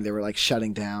the game. They were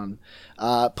shutting down.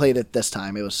 Played it this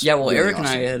time. It was really Eric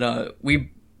awesome. and I had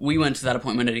we went to that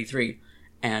appointment at E3,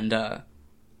 and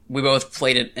we both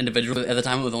played it individually. At the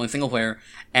time, it was only single player.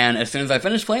 And as soon as I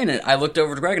finished playing it, I looked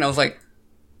over to Greg and I was like,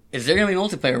 "Is there gonna be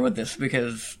multiplayer with this?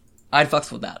 Because I'd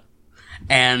fucks with that."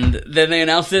 And then they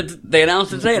announced it today, and I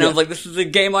was like, this is the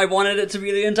game I wanted it to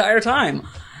be the entire time.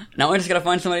 Now I just gotta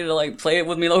find somebody to play it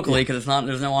with me locally, because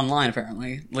there's no online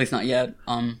apparently, at least not yet.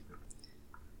 But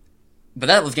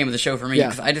that was game of the show for me,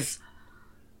 because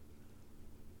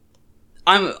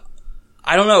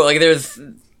I don't know,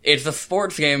 it's a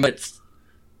sports game, but it's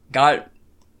got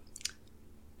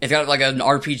an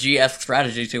RPG-esque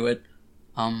strategy to it.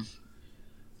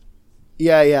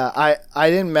 Yeah. I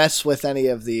didn't mess with any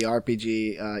of the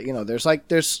RPG.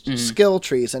 There's skill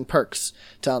trees and perks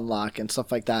to unlock and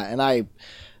stuff like that, and I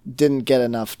didn't get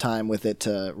enough time with it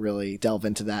to really delve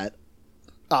into that,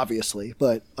 obviously.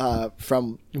 But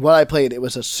from what I played, it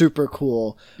was a super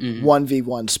cool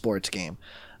 1v1 sports game.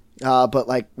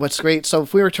 But what's great, so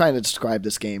if we were trying to describe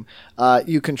this game,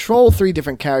 you control 3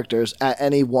 different characters at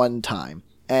any one time,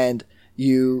 and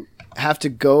you have to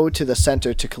go to the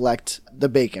center to collect the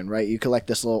bacon, right? You collect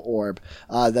this little orb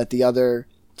that the other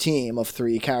team of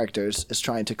 3 characters is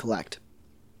trying to collect.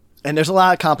 And there's a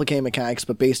lot of complicated mechanics,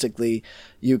 but basically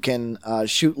you can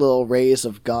shoot little rays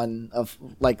of gun, of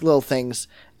little things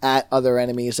at other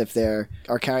enemies if they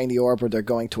are carrying the orb or they're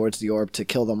going towards the orb to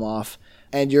kill them off.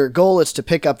 And your goal is to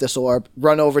pick up this orb,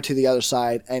 run over to the other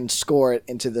side, and score it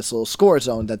into this little score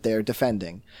zone that they're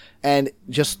defending. And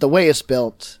just the way it's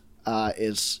built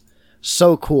is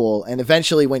so cool. And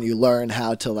eventually when you learn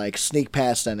how to sneak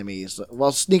past enemies,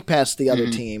 sneak past the other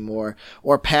team or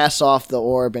pass off the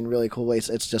orb in really cool ways,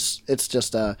 it's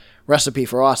just a recipe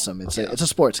for awesome. It's a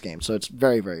sports game, so it's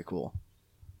very, very cool.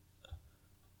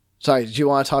 Sorry, did you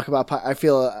want to talk about I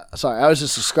was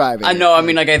just describing. I know, I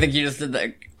mean, I think you just did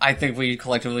that. I think we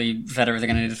collectively said everything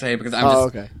I needed to say, because I'm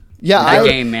just... okay. Yeah,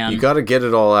 game, man. You got to get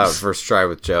it all out first try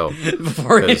with Joe.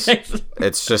 Before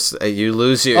it's just you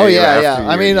lose your.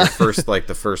 I mean, your first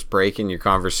the first break in your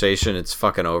conversation, it's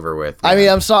fucking over with. Man. I mean,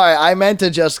 I'm sorry. I meant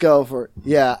to just go for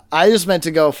I just meant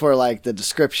to go for the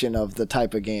description of the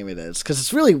type of game it is,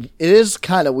 because it is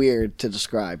kind of weird to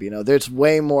describe. There's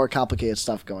way more complicated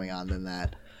stuff going on than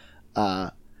that.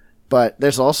 But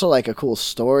there's also a cool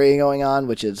story going on,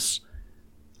 which is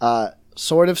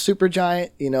sort of Supergiant.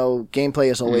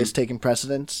 Gameplay is always taking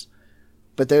precedence.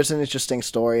 But there's an interesting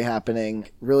story happening,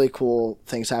 really cool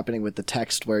things happening with the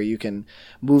text where you can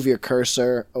move your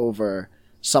cursor over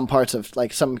some parts of,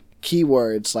 like, some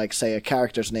keywords, like, say, a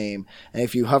character's name, and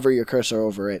if you hover your cursor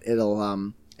over it,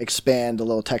 it'll expand a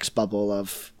little text bubble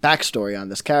of backstory on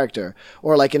this character,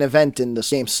 or like an event in the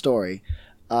same story.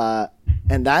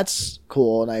 And that's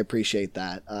cool, and I appreciate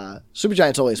that.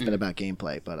 Supergiant's always been about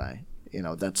gameplay, but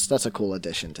that's a cool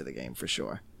addition to the game for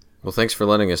sure. Well, thanks for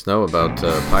letting us know about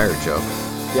Pirate Joe.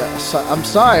 Yeah, I'm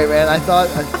sorry, man. I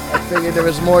figured there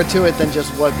was more to it than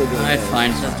just what the game is. It's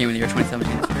fine. It's just Game of the Year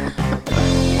 2017.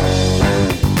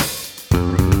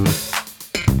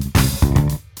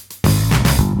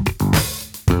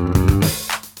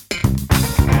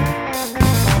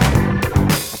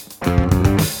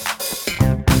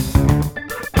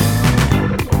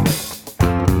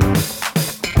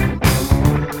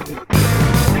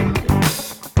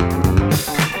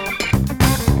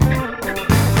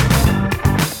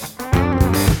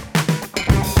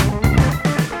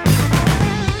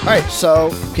 Alright,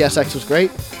 so PSX was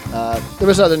great. There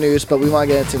was other news, but we want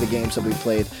to get into the games that we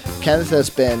played. Kenneth has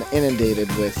been inundated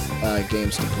with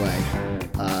games to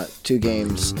play. 2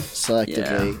 games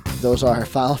selectively. Yeah. Those are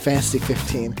Final Fantasy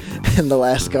 15 and The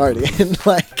Last Guardian.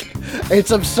 Like,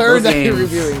 it's absurd that you're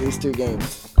reviewing these 2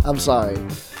 games. I'm sorry.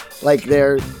 Like,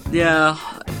 they're... Yeah.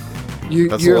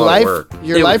 Your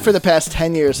life for the past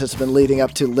 10 years has been leading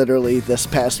up to literally this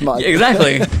past month.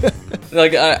 Exactly.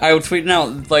 Like, I was tweeting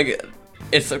out, like...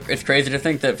 It's crazy to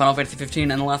think that Final Fantasy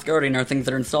 15 and The Last Guardian are things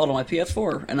that are installed on my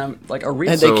PS4, and I'm like a real.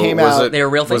 And they came out. They were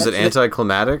real things. Was it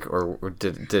anticlimactic, or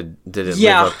did it live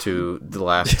up to the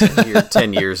last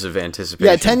 10 years of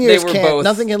anticipation? Yeah, 10 years can't.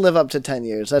 Nothing can live up to 10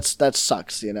 years. That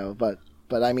sucks,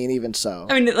 But I mean, even so.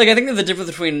 I mean, like, I think there's a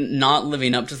difference between not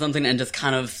living up to something and just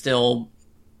kind of still.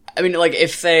 I mean, like,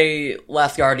 if say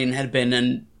Last Guardian had been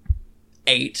an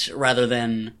 8 rather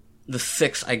than the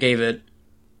 6 I gave it.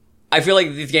 I feel like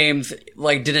these games,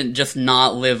 like, didn't just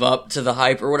not live up to the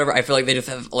hype or whatever. I feel like they just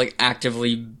have, like,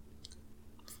 actively,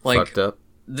 like... Fucked up?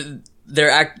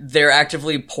 They're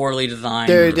actively poorly designed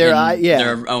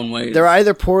their own ways. They're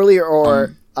either poorly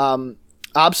or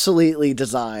obsoletely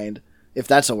designed, if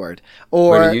that's a word.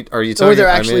 Or, are you talking, or they're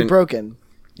actually broken.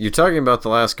 You're talking about The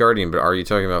Last Guardian, but are you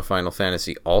talking about Final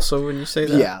Fantasy also when you say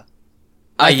that? Yeah.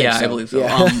 I believe so.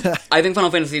 Yeah. I think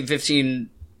Final Fantasy 15...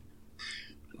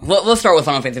 Let's start with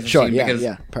Final Fantasy 15. Sure, because,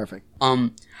 perfect.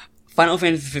 Final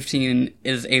Fantasy 15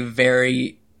 is a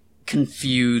very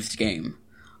confused game.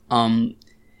 For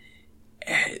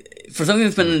something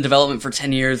that's been in development for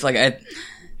 10 years, like,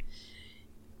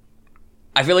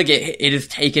 I feel like it has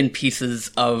taken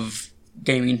pieces of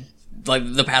gaming, like,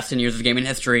 the past 10 years of gaming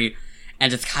history,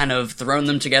 and just kind of thrown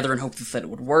them together in hopes that it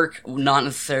would work, not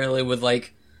necessarily with,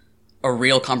 like, a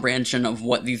real comprehension of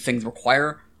what these things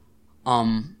require.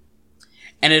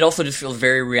 And it also just feels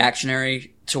very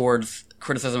reactionary towards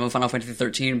criticism of Final Fantasy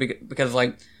 13 because,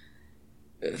 like,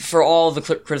 for all the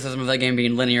criticism of that game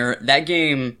being linear, that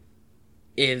game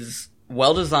is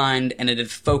well designed and it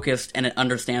is focused and it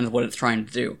understands what it's trying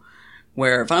to do.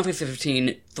 Where Final Fantasy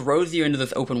 15 throws you into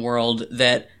this open world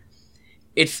that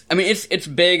it's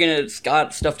big and it's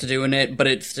got stuff to do in it, but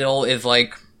it still is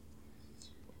like...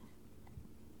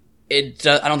 I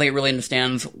don't think it really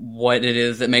understands what it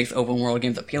is that makes open world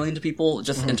games appealing to people,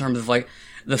 just in terms of, like,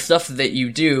 the stuff that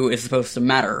you do is supposed to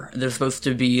matter. They're supposed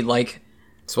to be, like...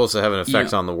 It's supposed to have an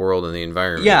effect on the world and the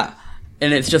environment. Yeah.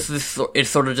 And it's just this... It's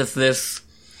sort of just this...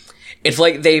 It's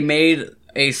like they made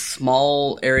a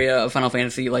small area of Final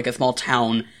Fantasy, like a small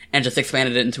town, and just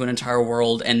expanded it into an entire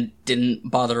world and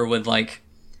didn't bother with, like,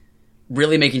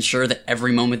 really making sure that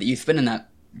every moment that you spend in that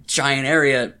giant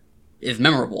area is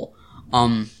memorable.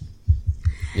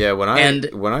 Yeah, when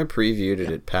I previewed it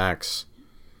at PAX,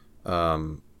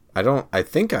 I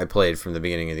think I played from the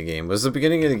beginning of the game. Was the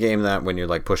beginning of the game that when you're,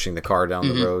 like, pushing the car down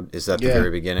the road? Is that the very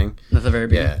beginning? That's the very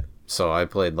beginning. Yeah. So I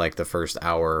played, like, the first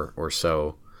hour or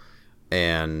so,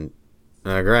 and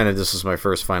granted, this was my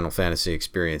first Final Fantasy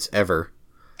experience ever.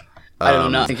 I do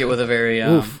not think it was a very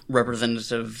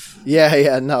representative.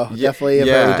 Definitely a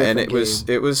very different and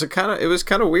it was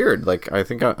kind of weird. Like, I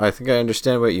think I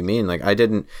understand what you mean. Like,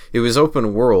 it was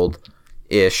open world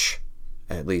ish,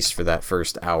 at least for that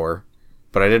first hour,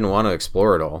 but I didn't want to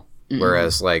explore it all.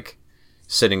 Whereas, like,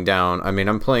 sitting down, I mean,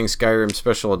 I'm playing Skyrim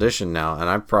Special Edition now,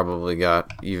 and I've probably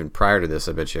got, even prior to this,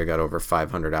 I bet you I got over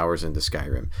 500 hours into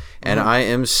Skyrim, and I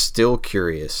am still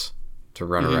curious to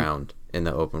run around in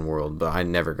the open world, but I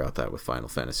never got that with Final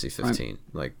Fantasy 15.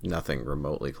 Like, nothing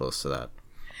remotely close to that.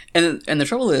 And the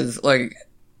trouble is, like,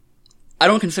 I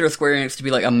don't consider Square Enix to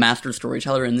be like a master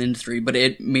storyteller in the industry, but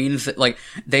it means that like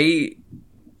they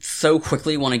so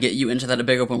quickly want to get you into that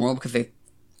big open world because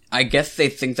I guess they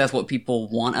think that's what people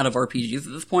want out of RPGs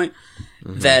at this point.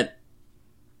 Mm-hmm. That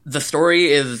the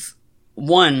story is,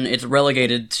 one, it's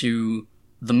relegated to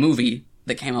the movie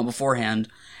that came out beforehand,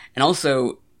 and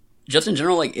also, just in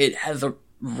general, like, it has a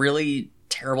really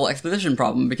terrible exposition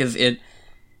problem because it,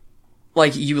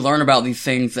 like, you learn about these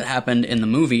things that happened in the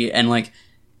movie, and, like,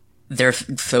 they're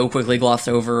so quickly glossed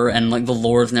over, and, like, the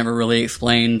lore is never really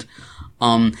explained.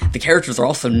 The characters are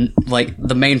also, like,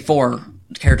 the main four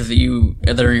characters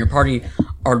that are in your party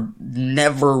are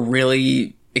never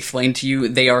really explained to you.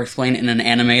 They are explained in an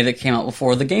anime that came out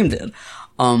before the game did.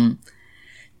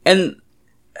 And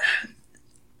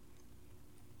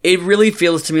it really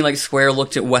feels to me like Square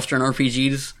looked at Western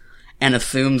RPGs and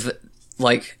assumes that,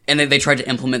 like, and they tried to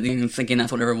implement these thinking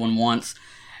that's what everyone wants.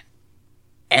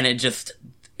 And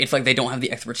it's like they don't have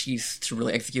the expertise to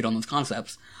really execute on those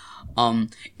concepts.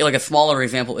 Like a smaller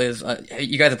example is,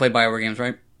 you guys have played BioWare games,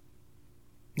 right?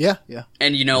 Yeah.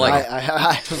 And you know, like,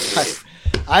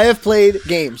 I have played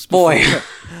games before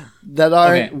that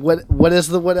are okay. What is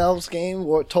the What Elves game?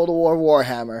 Total War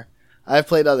Warhammer. I've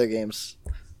played other games.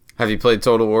 Have you played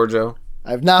Total War, Joe?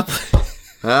 I've not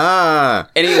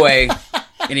played. Anyway.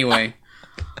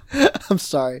 I'm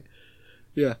sorry.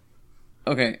 Yeah.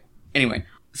 Okay. Anyway.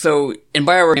 So, in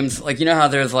BioWare games, like, you know how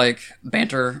there's, like,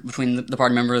 banter between the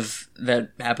party members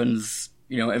that happens,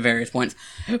 you know, at various points?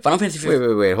 Final Fantasy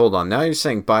 15... Wait, hold on. Now you're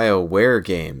saying BioWare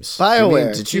games.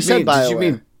 BioWare. You said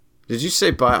BioWare. Did you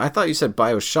say I thought you said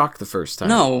BioShock the first time.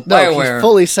 No, BioWare. He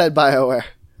fully said BioWare.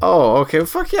 Oh, okay. Well,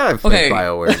 fuck yeah, I've played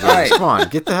BioWare games. Right. Come on,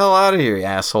 get the hell out of here, you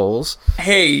assholes.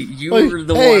 Hey, you were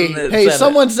the one that said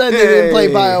someone said they didn't play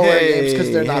BioWare games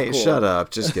because they're not cool. Shut up.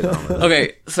 Just get on with it.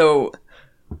 Okay, so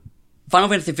Final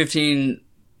Fantasy 15,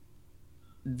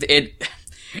 in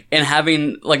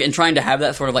trying to have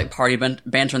that sort of, like, party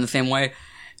banter in the same way,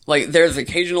 like, there's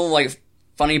occasional, like,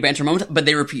 funny banter moments, but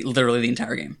they repeat literally the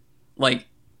entire game. Like,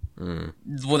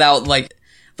 without, like,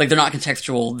 they're not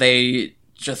contextual. They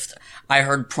just, I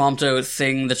heard Prompto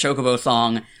sing the Chocobo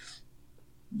song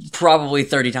probably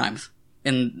 30 times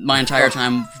in my entire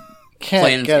time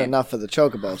can't get enough of the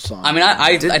Chocobo song. I mean,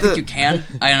 I think you can,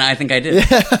 and I think I did.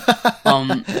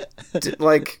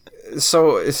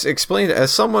 So explain,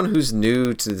 as someone who's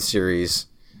new to the series,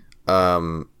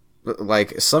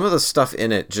 like, some of the stuff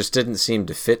in it just didn't seem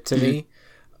to fit to me.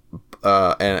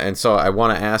 And so I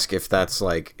want to ask if that's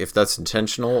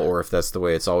intentional or if that's the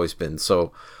way it's always been.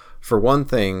 So, for one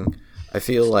thing, I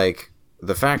feel like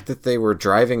the fact that they were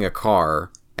driving a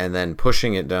car and then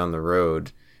pushing it down the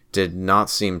road did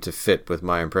not seem to fit with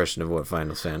my impression of what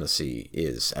Final Fantasy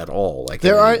is at all. Like,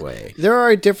 there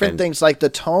are different things, like the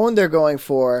tone they're going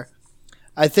for.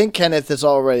 I think Kenneth has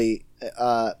already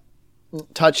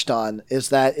touched on is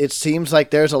that it seems like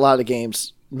there's a lot of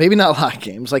games. Maybe not a lot of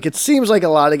games. Like, it seems like a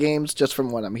lot of games just from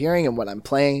what I'm hearing and what I'm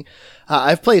playing.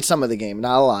 I've played some of the game,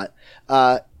 not a lot.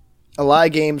 A lot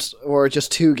of games, or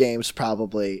just 2 games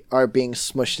probably, are being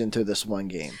smushed into this one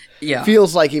game. Yeah.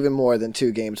 Feels like even more than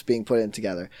 2 games being put in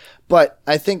together. But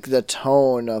I think the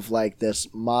tone of, like, this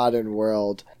modern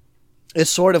world is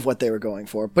sort of what they were going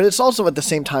for. But it's also at the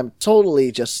same time totally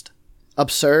just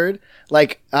absurd.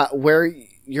 Like, where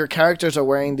your characters are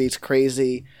wearing these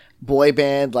crazy boy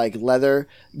band, like, leather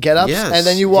get-ups, and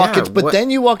then you walk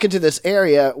then you walk into this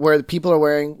area where people are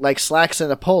wearing, like, slacks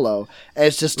and a polo, and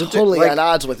it's just totally at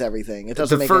odds with everything. It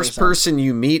doesn't make any sense. The first person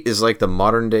you meet is, like, the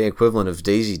modern day equivalent of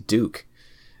Daisy Duke,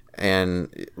 and,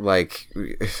 like,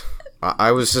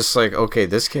 I was just like, okay,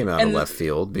 this came out of left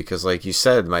field, because, like you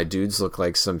said, my dudes look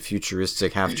like some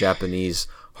futuristic half Japanese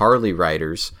Harley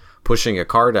riders pushing a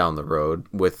car down the road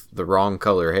with the wrong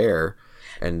color hair.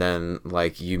 And then,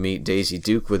 like, you meet Daisy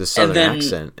Duke with a southern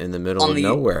accent in the middle of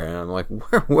nowhere. And I'm like,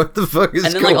 what the fuck is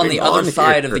going on? And then, like, on the other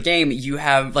side of the game, you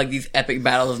have, like, these epic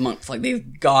battles amongst, like, these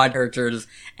god characters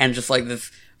and just, like,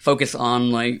 this focus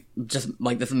on, like, just,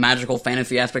 like, this magical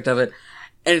fantasy aspect of it.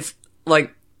 And it's,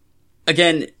 like,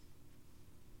 again,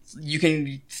 you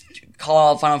can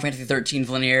call out Final Fantasy XIII's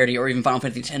linearity or even Final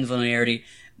Fantasy X's linearity.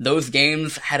 Those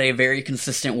games had a very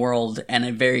consistent world and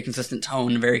a very consistent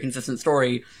tone, a very consistent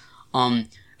story. Final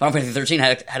Fantasy XIII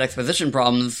had exposition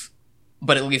problems,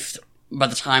 but at least by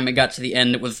the time it got to the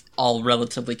end, it was all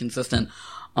relatively consistent.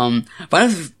 Final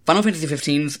Fantasy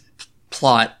XV's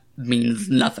plot means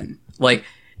nothing. Like,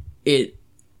 the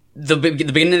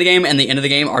beginning of the game and the end of the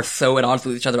game are so at odds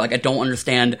with each other. Like, I don't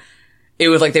understand. It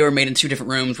was like they were made in 2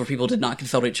 different rooms where people did not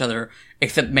consult each other,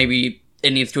 except maybe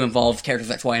it needs to involve characters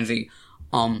X, Y, and Z.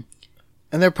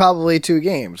 And they're probably 2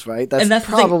 games, right? That's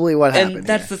probably what happened. And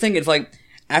that's the thing. It's like,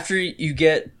 after you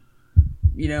get,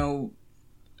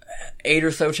 8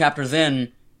 or so chapters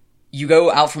in, you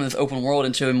go out from this open world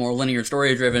into a more linear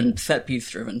story-driven,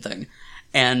 set-piece-driven thing.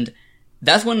 And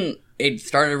that's when it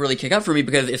started to really kick up for me,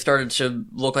 because it started to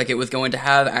look like it was going to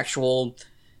have actual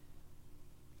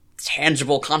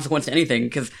tangible consequence to anything.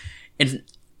 Because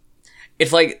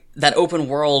it's like that open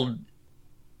world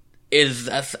is,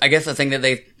 I guess, the thing that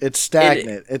they... It's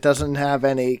stagnant. It doesn't have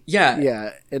any...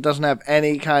 Yeah, it doesn't have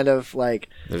any kind of, like...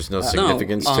 There's no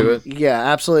significance to it? Yeah,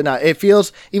 absolutely not. It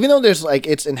feels... Even though there's, like,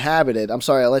 it's inhabited... I'm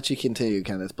sorry, I'll let you continue,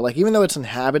 Kenneth. But, like, even though it's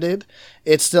inhabited,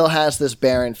 it still has this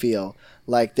barren feel.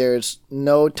 Like, there's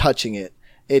no touching it.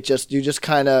 You just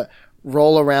kind of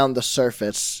roll around the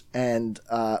surface and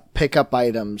pick up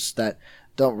items that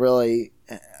don't really...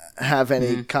 have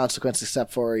any consequence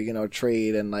except for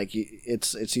trade and like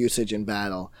its usage in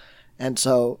battle. And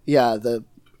so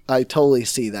I totally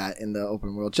see that in the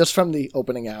open world just from the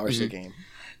opening hours of the game.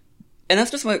 And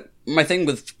that's just my thing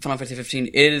with Final Fantasy 15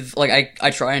 is like I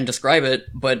try and describe it,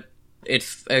 but it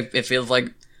feels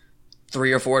like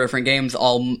 3 or 4 different games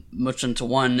all mushed into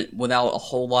one without a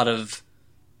whole lot of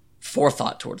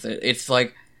forethought towards it. It's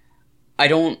like I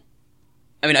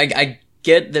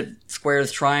get that Square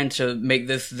is trying to make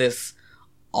this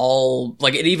all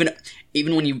like it.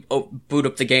 Even when you boot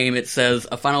up the game, it says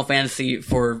a Final Fantasy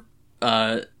for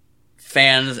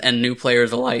fans and new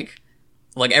players alike.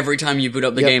 Like every time you boot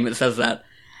up the game, it says that,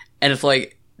 and it's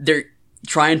like they're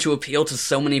trying to appeal to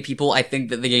so many people. I think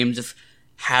that the game just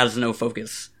has no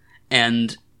focus,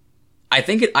 and I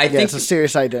think it's a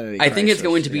serious identity crisis. I think it's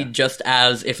going to be just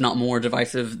as, if not more,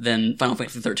 divisive than Final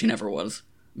Fantasy 13 ever was,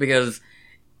 because.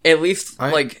 At least,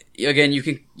 again, you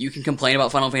can complain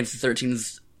about Final Fantasy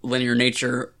 13's linear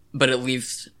nature, but at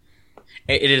least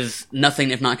it is nothing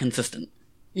if not consistent.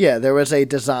 Yeah, there was a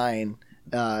design,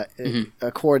 a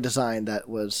core design that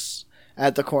was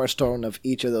at the cornerstone of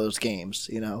each of those games,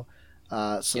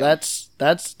 that's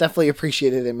definitely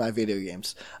appreciated in my video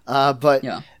games. But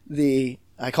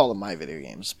I call them my video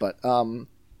games, but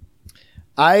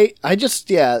I just,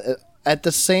 at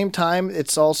the same time,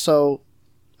 it's also...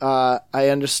 I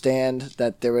understand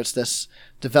that there was this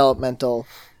developmental...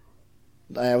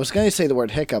 I was going to say the word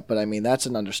hiccup, but I mean, that's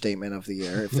an understatement of the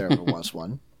year, if there ever was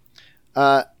one.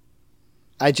 I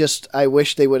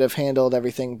wish they would have handled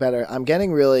everything better. I'm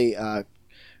getting really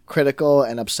critical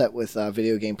and upset with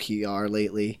video game PR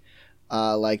lately.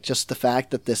 Like, just the fact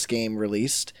that this game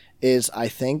released is, I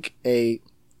think, a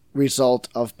result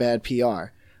of bad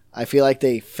PR. I feel like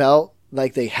they felt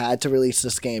like they had to release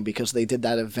this game because they did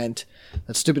that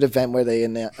stupid event where they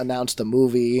announced the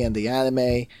movie and the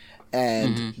anime,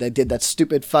 and they did that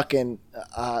stupid fucking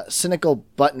cynical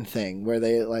button thing where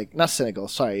they not cynical,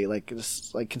 sorry,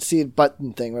 this conceited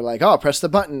button thing where press the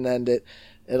button and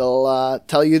it'll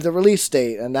tell you the release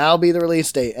date, and that'll be the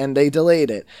release date, and they delayed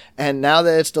it, and now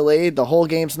that it's delayed, the whole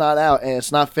game's not out and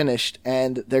it's not finished,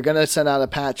 and they're gonna send out a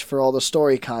patch for all the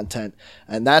story content,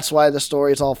 and that's why the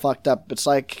story's all fucked up. It's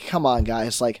like, come on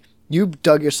guys, you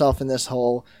dug yourself in this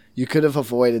hole. You could have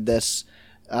avoided this.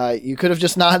 You could have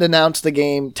just not announced the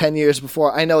game 10 years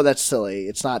before. I know that's silly.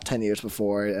 It's not 10 years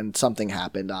before, and something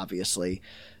happened, obviously.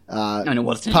 And it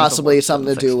was possibly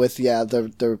something to do with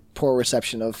the poor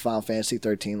reception of Final Fantasy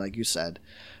 13, like you said.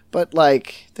 But I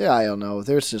don't know.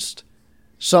 There's just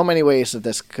so many ways that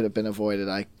this could have been avoided.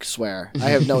 I swear. I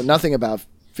have nothing about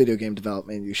video game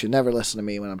development. You should never listen to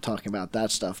me when I'm talking about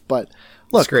that stuff. But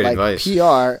look, great advice.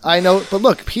 PR, I know. But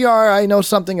look, PR, I know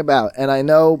something about, and I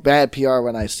know bad PR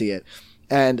when I see it.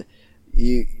 And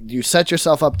you set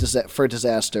yourself up for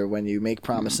disaster when you make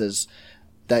promises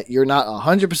that you're not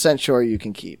 100% sure you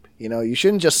can keep. You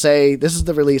shouldn't just say this is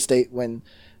the release date when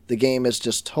the game is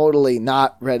just totally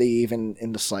not ready even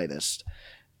in the slightest.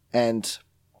 And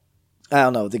I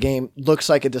don't know, the game looks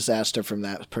like a disaster from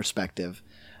that perspective.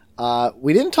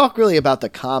 We didn't talk really about the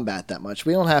combat that much.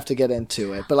 We don't have to get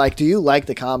into it. But do you like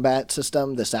the combat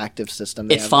system, this active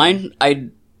system? It's fine.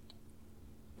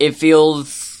 It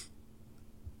feels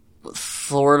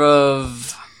sort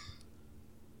of,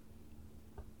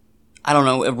 I don't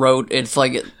know, it's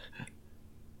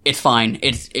it's fine.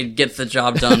 It gets the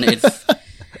job done.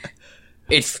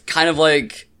 It's kind of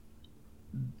like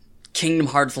Kingdom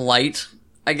Hearts Light,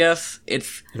 I guess. In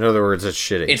other words, it's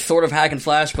shitty. It's sort of hack and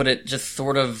slash, but it just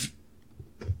sort of,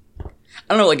 I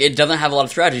don't know, it doesn't have a lot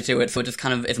of strategy to it, so it just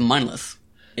kind of, it's mindless.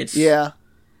 I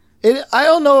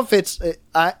don't know if it's,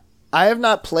 I have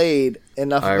not played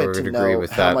enough of it to know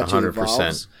how much 100%. It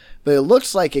evolves, but it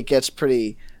looks like it gets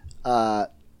pretty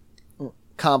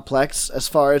complex as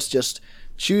far as just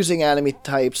choosing enemy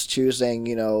types, choosing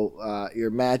your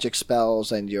magic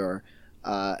spells and your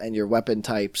weapon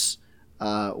types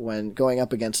when going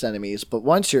up against enemies. But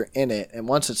once you're in it and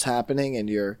once it's happening and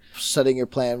you're setting your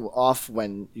plan off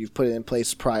when you've put it in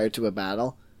place prior to a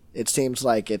battle, it seems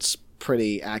like it's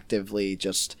pretty actively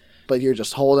but you're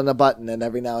just holding a button, and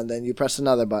every now and then you press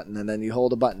another button, and then you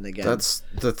hold a button again. That's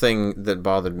the thing that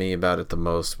bothered me about it the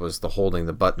most, was the holding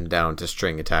the button down to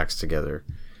string attacks together.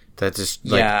 That just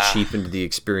cheapened the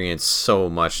experience so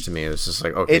much to me. It was just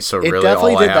like, okay, so really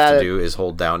all I have to do is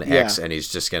hold down X, and he's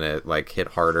just gonna hit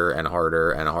harder and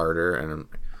harder and harder, and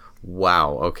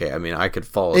wow, okay. I mean, I could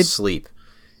fall asleep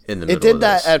in the middle of this. It did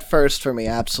that at first for me,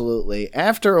 absolutely.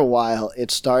 After a while,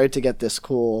 it started to get this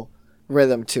cool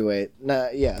rhythm to it.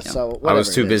 So I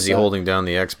was too busy holding down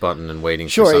the X button and waiting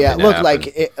for something to happen.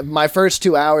 Look, my first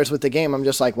 2 hours with the game, I'm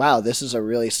just like, wow, this is a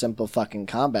really simple fucking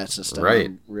combat system. Right.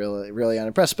 I'm really, really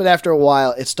unimpressed. But after a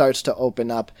while, it starts to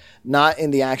open up, not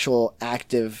in the actual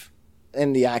active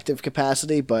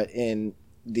capacity, but in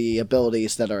the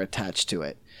abilities that are attached to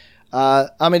it.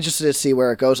 I'm interested to see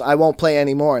where it goes. I won't play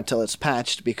anymore until it's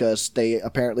patched, because they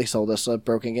apparently sold us a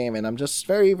broken game, and I'm just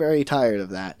very, very tired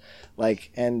of that.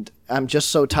 And I'm just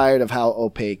so tired of how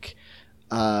opaque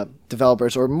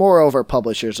developers, or moreover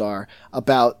publishers, are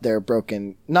about their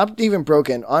not even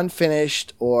broken,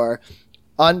 unfinished or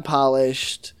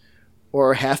unpolished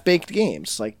or half-baked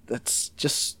games.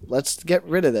 Let's get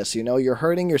rid of this. You're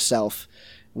hurting yourself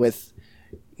with,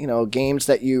 games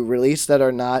that you release that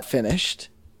are not finished.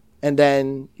 And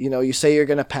then, you say you're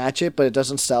going to patch it, but it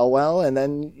doesn't sell well. And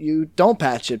then you don't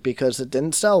patch it because it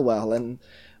didn't sell well. And,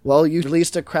 well, you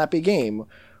released a crappy game.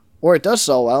 Or it does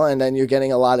sell well, and then you're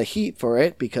getting a lot of heat for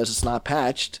it because it's not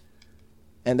patched.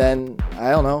 And then, I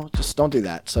don't know, just don't do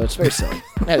that. So it's very silly.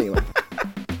 Anyway,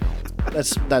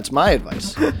 that's my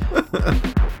advice.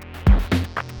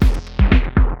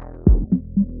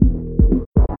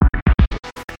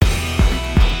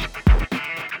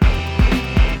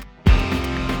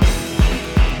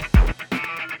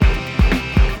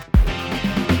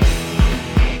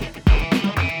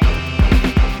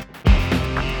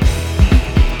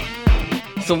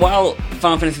 So while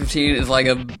Final Fantasy 15 is like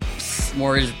a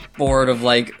smorgasbord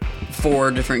of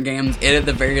 4 different games, it at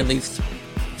the very least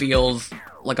feels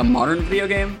like a modern video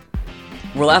game.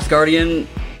 Where Last Guardian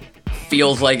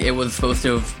feels like it was supposed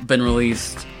to have been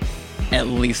released at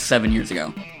least 7 years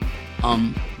ago.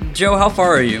 Joe, how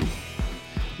far are you?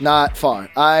 Not far.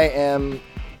 I am...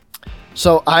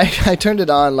 So I turned it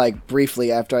on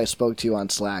briefly after I spoke to you on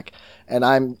Slack. And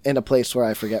I'm in a place where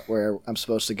I forget where I'm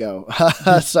supposed to go.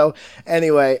 So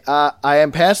anyway, I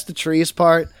am past the trees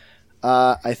part,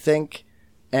 I think.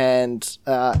 And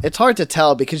it's hard to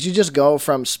tell because you just go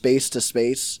from space to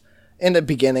space in the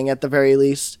beginning at the very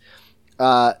least.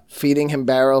 Feeding him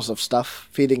barrels of stuff.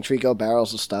 Feeding Trico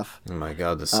barrels of stuff. Oh my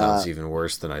god, this sounds even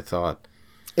worse than I thought.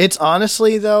 It's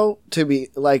honestly, though, to be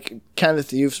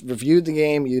Kenneth, you've reviewed the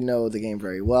game. You know the game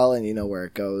very well and you know where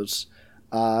it goes.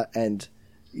 And...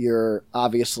 you're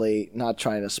obviously not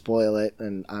trying to spoil it,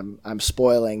 and I'm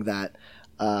spoiling that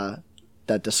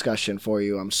discussion for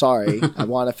you. I'm sorry. I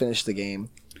want to finish the game,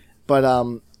 but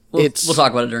we'll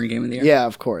talk about it during Game of the Year. Yeah,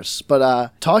 of course.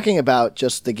 But talking about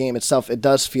just the game itself, it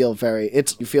does feel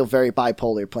you feel very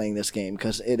bipolar playing this game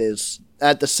because it is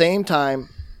at the same time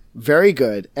very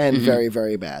good and very,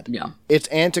 very bad. Yeah, its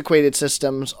antiquated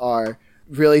systems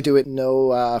really do it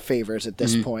no favors at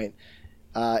this point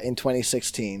in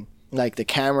 2016. The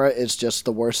camera is just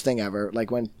the worst thing ever.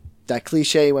 When that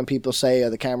cliche when people say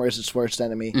the camera is its worst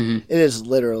enemy, it is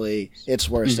literally its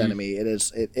worst enemy. It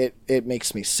is. It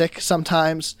makes me sick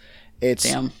sometimes. It's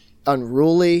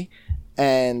unruly,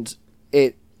 and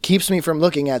it keeps me from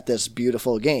looking at this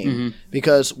beautiful game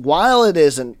because while it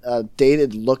is a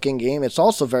dated looking game, it's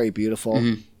also very beautiful.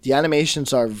 The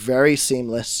animations are very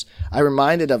seamless. I'm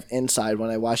reminded of Inside when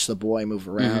I watched the boy move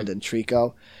around in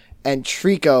Trico, and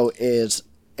Trico is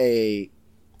a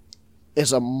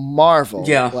marvel.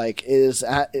 Yeah.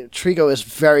 Trico is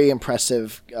very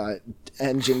impressive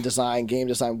engine design, game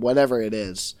design, whatever it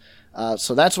is.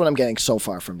 So that's what I'm getting so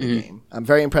far from the game. I'm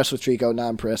very impressed with Trico, not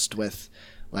impressed with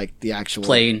the actual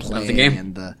playing of the game.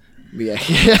 And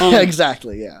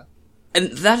exactly, yeah.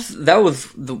 And that was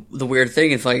the weird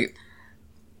thing. It's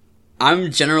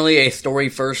I'm generally a story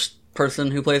first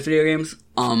person who plays video games.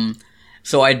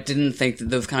 So I didn't think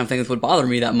that those kind of things would bother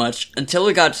me that much until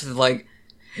it got to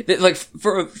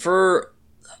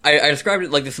I described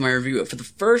it like this in my review. For the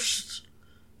first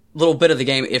little bit of the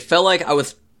game, it felt like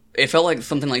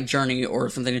something like Journey or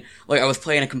something I was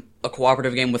playing a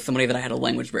cooperative game with somebody that I had a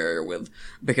language barrier with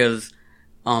because,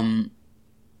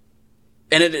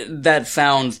 And that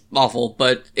sounds awful,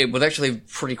 but it was actually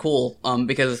pretty cool,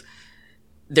 because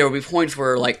there would be points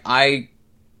where, like, I,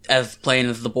 as playing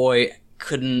as the boy,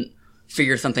 couldn't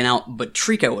figure something out, but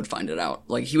Trico would find it out.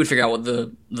 Like, he would figure out what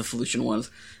the solution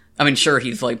was. I mean, sure,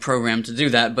 he's, like, programmed to do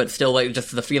that, but still, like,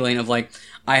 just the feeling of, like,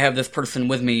 I have this person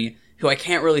with me who I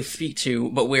can't really speak to,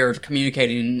 but we're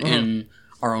communicating in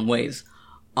our own ways.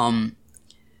 And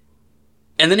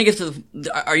then it gets to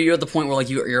are you at the point where, like,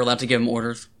 you're allowed to give him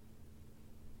orders?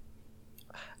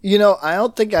 You know, I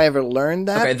don't think I ever learned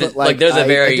that. Okay, but like there's a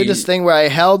very... I did this thing where I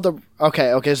held the...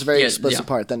 Okay, it's a very explicit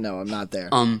part. Then no, I'm not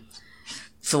there.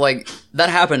 So, like, that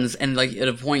happens, and, like, at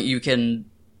a point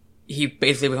he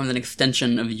basically becomes an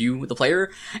extension of you, the player,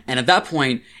 and at that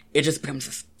point, it just becomes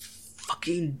this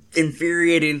fucking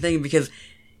infuriating thing, because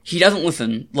he doesn't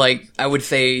listen. Like, I would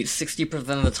say 60%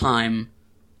 of the time,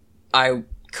 I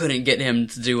couldn't get him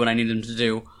to do what I needed him to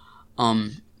do.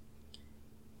 And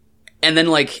then,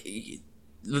 like...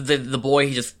 The boy,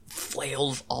 he just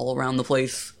flails all around the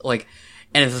place, like,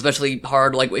 and it's especially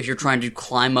hard, like, if you're trying to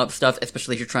climb up stuff,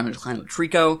 especially if you're trying to climb up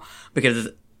Trico, because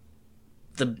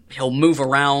he'll move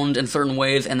around in certain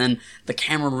ways, and then the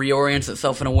camera reorients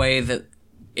itself in a way that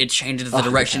it changes the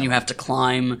direction you have to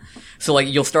climb, so, like,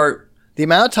 you'll start... The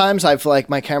amount of times I've, like,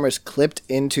 my camera's clipped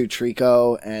into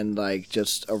Trico, and, like,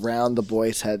 just around the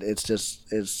boy's head,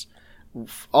 it's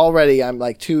already, I'm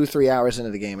like 2-3 hours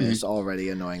into the game, and it's already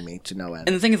annoying me to no end.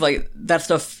 And the thing is, like, that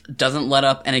stuff doesn't let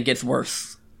up, and it gets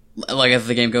worse, like, as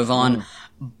the game goes on.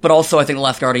 But also, I think The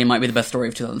Last Guardian might be the best story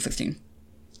of 2016.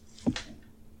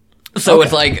 So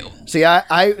it's like... See,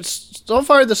 I so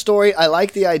far the story, I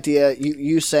like the idea,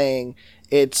 you saying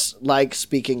it's like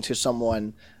speaking to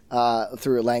someone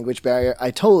through a language barrier.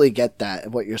 I totally get that,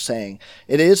 what you're saying.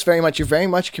 It is very much, you're very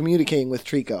much communicating with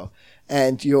Trico.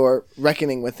 And you're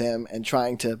reckoning with him and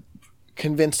trying to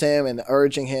convince him and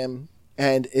urging him,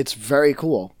 and it's very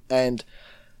cool. And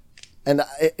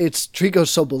it's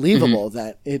Trico's so believable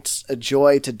that it's a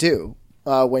joy to do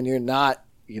when you're not,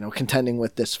 contending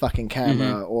with this fucking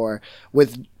camera or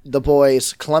with the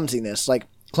boy's clumsiness. Like,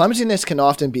 clumsiness can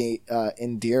often be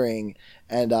endearing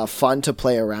and fun to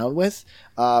play around with.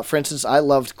 For instance, I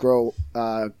loved Grow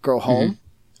Home.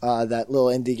 That little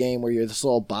indie game where you're this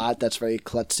little bot that's very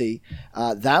klutzy.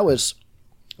 That was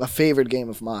a favorite game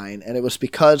of mine, and it was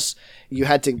because you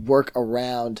had to work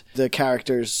around the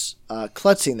character's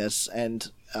klutziness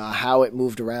and how it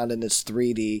moved around in this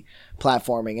 3D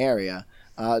platforming area.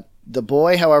 The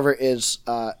boy, however, is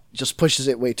just pushes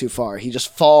it way too far. He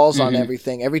just falls on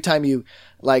everything. Every time you,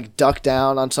 like, duck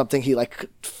down on something, he, like...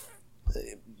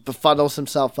 befuddles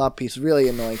himself up. He's really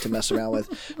annoying to mess around with.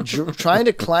 Trying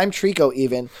to climb Trico,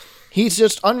 even, he's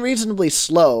just unreasonably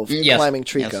slow climbing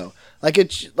Trico.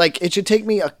 Yes. It should take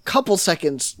me a couple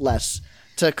seconds less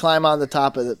to climb on the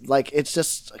top of it. Like, it's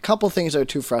just a couple things that are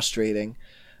too frustrating.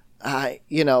 And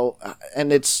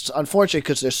it's unfortunate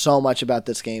because there's so much about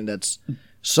this game that's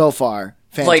so far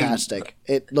fantastic. Like,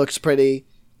 it looks pretty.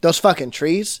 Those fucking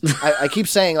trees. I keep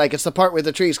saying, like, it's the part with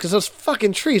the trees, because those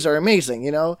fucking trees are amazing,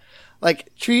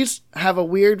 Like, trees have a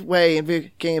weird way in video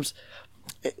games.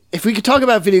 If we could talk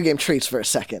about video game trees for a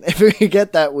second, if we could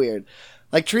get that weird.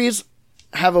 Like, trees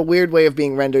have a weird way of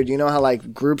being rendered. You know how,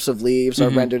 like, groups of leaves are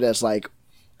rendered as, like,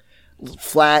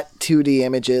 flat 2D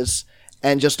images,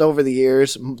 and just over the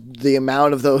years, the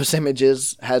amount of those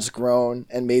images has grown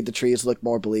and made the trees look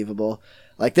more believable.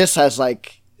 Like, this has,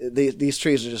 like... These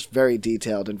trees are just very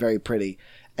detailed and very pretty.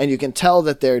 And you can tell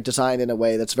that they're designed in a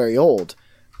way that's very old.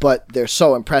 But they're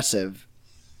so impressive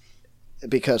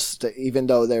because even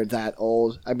though they're that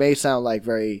old... I may sound like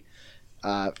very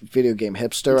video game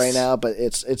hipster right now, but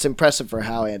it's impressive for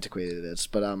how antiquated it is.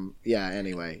 But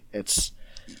anyway, it's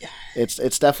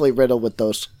definitely riddled with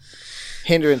those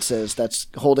hindrances that's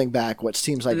holding back what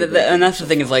seems like... And that's the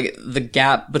thing, is, like, the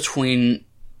gap between...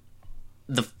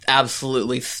 the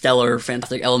absolutely stellar,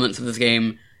 fantastic elements of this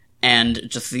game, and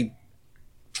just the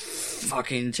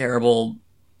fucking terrible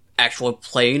actual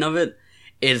playing of it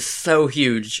is so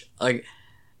huge. Like,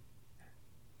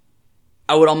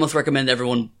 I would almost recommend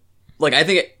everyone... Like, I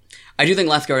do think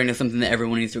Last Guardian is something that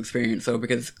everyone needs to experience, though,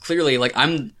 because clearly, like,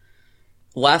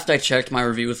 last I checked, my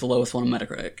review was the lowest one on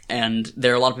Metacritic, and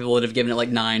there are a lot of people that have given it,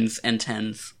 like, 9s and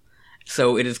 10s.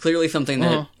 So it is clearly something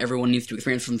that everyone needs to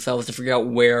experience for themselves to figure out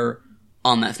where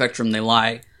on that spectrum they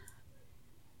lie.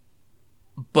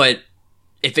 But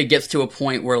if it gets to a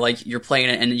point where, like, you're playing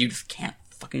it and you just can't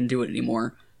fucking do it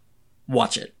anymore,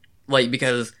 watch it. Like,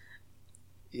 because...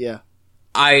 Yeah.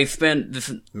 I spent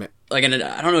this... Like, and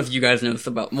I don't know if you guys know this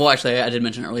about... Well, actually, I did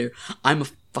mention earlier. I'm a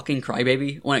fucking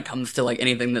crybaby when it comes to, like,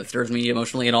 anything that stirs me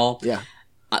emotionally at all. Yeah.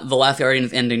 The Last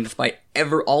Guardian's ending, despite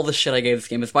all the shit I gave this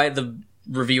game, despite the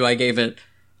review I gave it,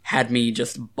 had me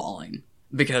just bawling.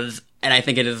 And I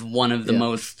think it is one of the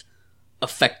most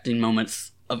affecting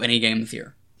moments of any game this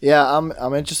year. Yeah,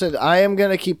 I'm interested. I am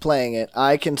going to keep playing it.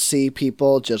 I can see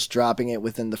people just dropping it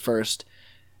within the first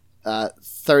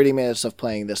 30 minutes of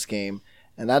playing this game,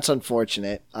 and that's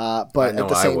unfortunate. But at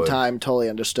the same time, totally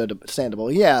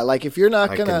understandable. Yeah, like if you're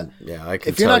not gonna,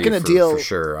 if you're not gonna deal, for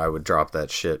sure, I would drop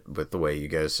that shit with the way you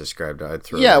guys described it. I'd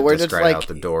throw the disc right out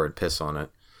the door and piss on it.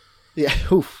 Yeah,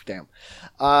 oof, damn.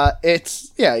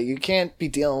 You can't be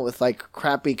dealing with like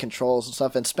crappy controls and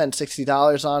stuff and spend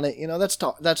 $60 on it. You know,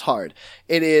 that's hard.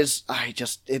 It is.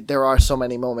 There are so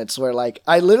many moments where like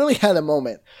I literally had a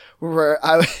moment where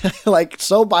I like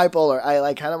so bipolar. I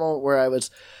like had a moment where I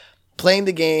was playing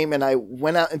the game and I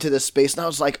went out into this space and I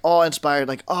was like all inspired,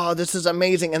 like, oh, this is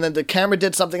amazing. And then the camera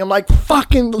did something. I'm like,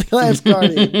 fucking Last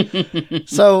Guardian.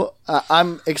 So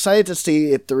I'm excited to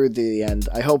see it through the end.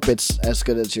 I hope it's as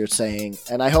good as you're saying.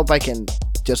 And I hope I can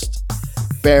just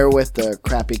bear with the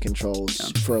crappy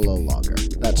controls for a little longer.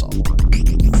 That's all.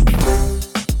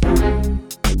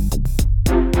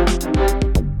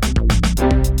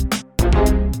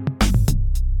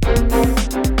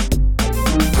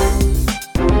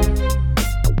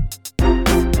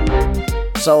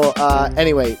 So,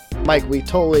 anyway, Mike, we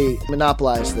totally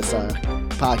monopolized this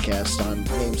podcast on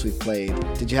games we've played.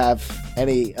 Did you have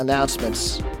any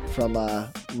announcements from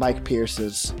Mike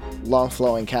Pierce's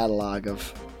long-flowing catalog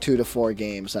of 2 to 4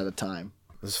 games at a time?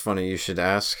 It's funny you should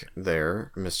ask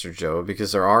there, Mr. Joe,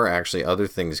 because there are actually other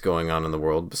things going on in the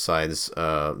world besides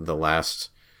the last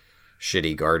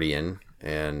shitty Guardian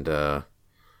and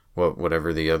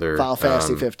whatever the other Final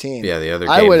Fantasy 15. Yeah, the other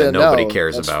game that nobody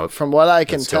cares about. From what I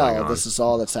can tell, this is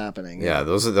all that's happening. Yeah,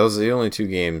 those are the only 2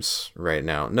 games right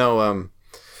now. No,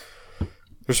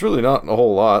 there's really not a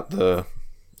whole lot.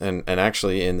 And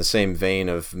actually, in the same vein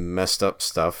of messed up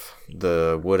stuff,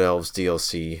 the Wood Elves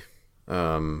DLC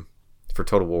for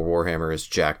Total War Warhammer is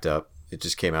jacked up. It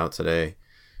just came out today,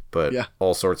 but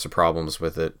all sorts of problems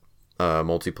with it.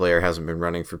 Multiplayer hasn't been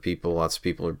running for people. Lots of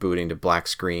people are booting to black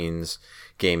screens.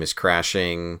 Game is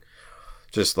crashing.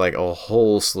 Just like a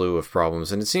whole slew of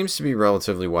problems, and it seems to be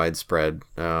relatively widespread.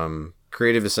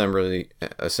 Creative Assembly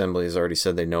has already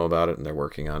said they know about it and they're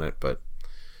working on it, but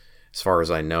as far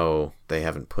as I know, they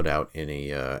haven't put out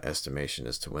any estimation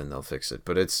as to when they'll fix it.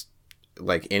 But it's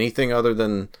like anything other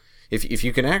than if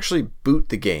you can actually boot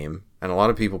the game, and a lot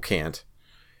of people can't.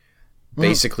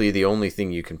 Basically, the only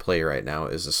thing you can play right now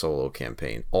is a solo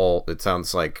campaign. It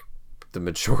sounds like the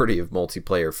majority of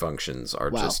multiplayer functions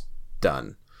are just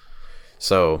done.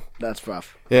 So that's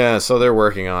rough. Yeah, so they're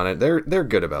working on it. They're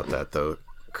good about that, though.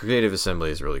 Creative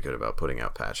Assembly is really good about putting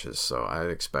out patches, so I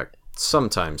expect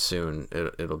sometime soon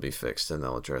it'll be fixed and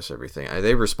they'll address everything.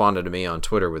 They responded to me on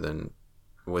Twitter within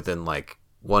like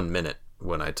 1 minute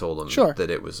when I told them that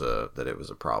it was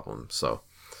a problem. So,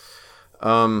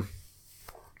 and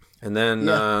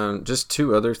then just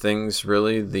 2 other things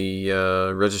really.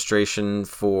 The registration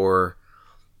for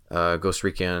Ghost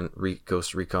Recon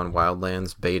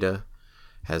Wildlands beta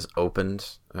has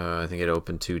opened. I think it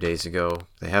opened 2 days ago.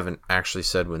 They haven't actually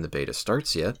said when the beta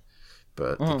starts yet,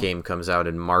 but the game comes out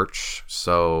in March,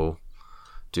 so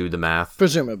do the math.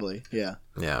 Presumably, yeah.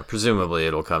 Yeah, presumably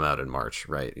it'll come out in March,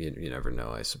 right? You never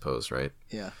know, I suppose, right?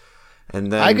 Yeah.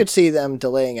 And then I could see them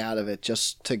delaying out of it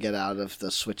just to get out of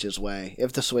the Switch's way,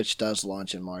 if the Switch does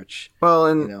launch in March. Well,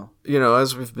 and,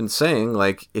 as we've been saying,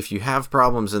 like, if you have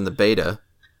problems in the beta,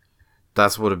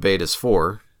 that's what a beta's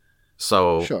for.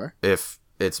 So if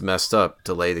it's messed up,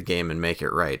 delay the game and make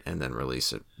it right, and then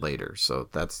release it later. So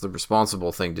that's the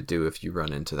responsible thing to do if you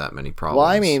run into that many problems. Well,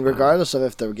 I mean, regardless of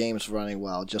if the game's running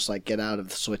well, just like get out of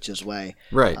the Switch's way.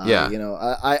 Right, yeah.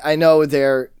 I know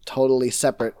they're totally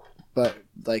separate, but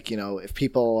like, if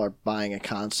people are buying a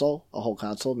whole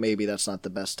console, maybe that's not the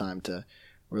best time to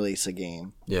release a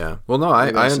game. Yeah. Well, no,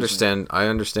 I understand. I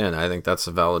understand. I think that's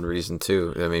a valid reason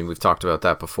too. I mean, we've talked about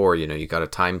that before. You got to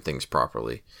time things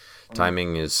properly.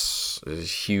 Timing is a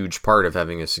huge part of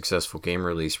having a successful game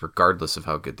release, regardless of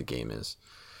how good the game is.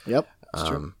 Yep, that's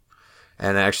true.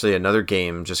 And actually, another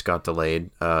game just got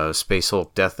delayed. Space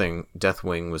Hulk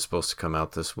Deathwing was supposed to come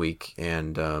out this week,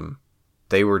 and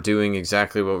they were doing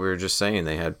exactly what we were just saying.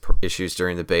 They had issues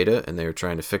during the beta, and they were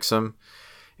trying to fix them.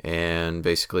 And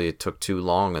basically, it took too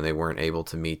long, and they weren't able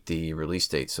to meet the release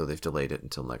date, so they've delayed it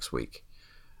until next week.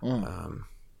 And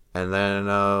then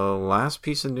last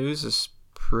piece of news is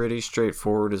pretty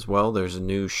straightforward as well. There's a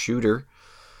new shooter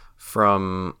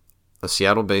from a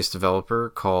Seattle-based developer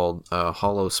called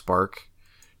Hollow Spark.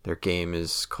 Their game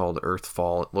is called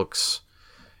Earthfall. It looks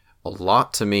a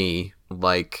lot to me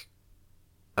like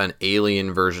an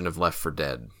Alien version of Left 4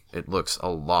 Dead. It looks a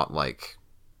lot like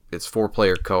it's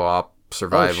 4-player co-op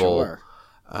survival. Oh,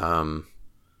 sure.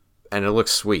 And it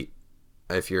looks sweet.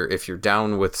 If you're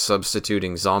down with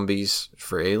substituting zombies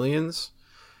for aliens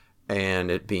and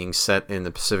it being set in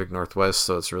the Pacific Northwest,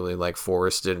 so it's really like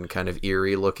forested and kind of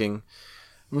eerie looking.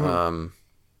 Mm-hmm.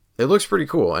 It looks pretty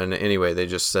cool. And anyway, they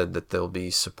just said that they'll be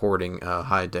supporting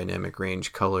high dynamic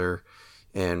range color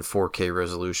and 4K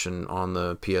resolution on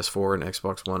the PS4 and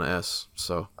Xbox One S.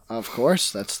 So of course,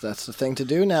 that's the thing to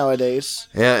do nowadays.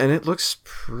 Yeah, and it looks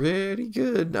pretty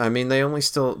good. I mean, they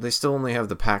still only have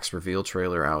the PAX reveal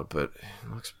trailer out, but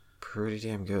it looks pretty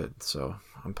damn good. So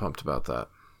I'm pumped about that.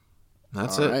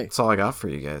 That's all it. Right. That's all I got for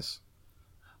you guys.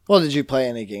 Well, did you play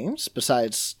any games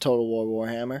besides Total War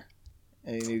Warhammer?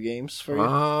 Any new games for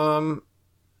you?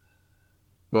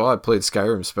 Well, I played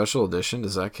Skyrim Special Edition.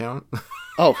 Does that count?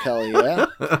 Oh, hell yeah.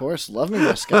 Of course. Love me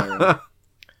my Skyrim.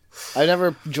 I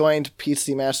never joined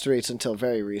PC Master Race until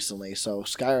very recently, so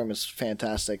Skyrim is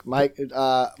fantastic. My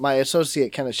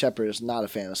associate, Kenneth Shepard, is not a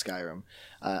fan of Skyrim.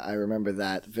 I remember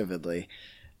that vividly.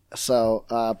 So,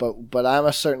 but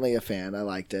I'm certainly a fan. I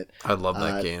liked it. I love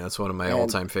that game. That's one of my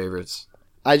all-time favorites.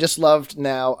 I just loved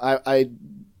now. I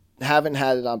haven't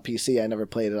had it on PC. I never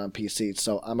played it on PC,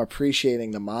 so I'm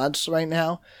appreciating the mods right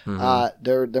now. Mm-hmm.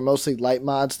 They're mostly light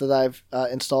mods that I've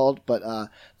installed, but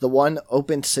the one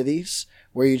Open Cities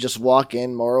where you just walk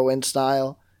in Morrowind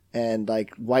style and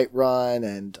like Whiterun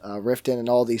and Riften and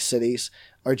all these cities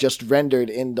are just rendered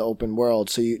in the open world.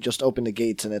 So you just open the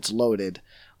gates and it's loaded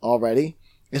already.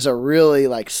 Is a really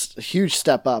like huge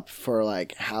step up for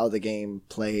like how the game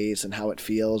plays and how it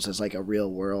feels as like a real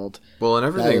world. Well, and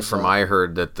everything from I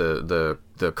heard that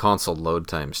the console load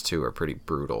times too are pretty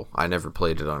brutal. I never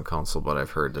played it on console, but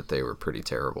I've heard that they were pretty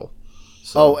terrible.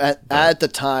 So, at the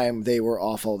time they were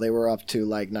awful. They were up to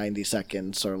like 90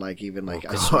 seconds or like even like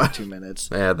 2 minutes.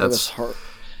 Yeah, that's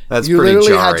pretty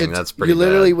jarring. That's pretty. You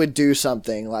literally bad. Would do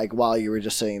something like while you were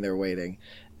just sitting there waiting,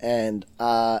 and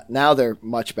now they're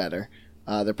much better.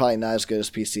 They're probably not as good as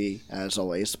PC as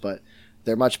always, but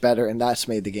they're much better, and that's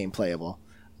made the game playable.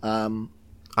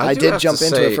 I did jump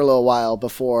into it for a little while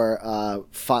before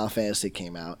Final Fantasy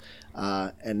came out,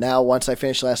 and now once I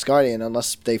finish Last Guardian,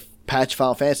 unless they patch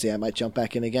Final Fantasy, I might jump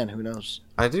back in again. Who knows?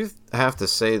 I do have to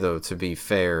say, though, to be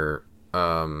fair,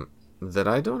 that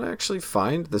I don't actually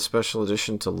find the Special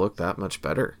Edition to look that much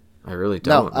better. I really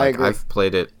don't. No, I agree. I've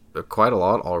played it quite a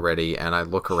lot already, and I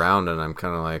look around and I'm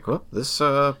kind of like, well, this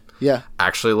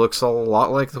actually looks a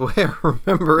lot like the way I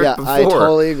remember it before. Yeah, I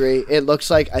totally agree. It looks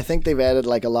like, I think they've added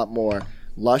like a lot more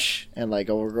lush and like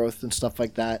overgrowth and stuff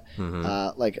like that.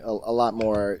 Mm-hmm. Like a lot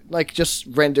more like just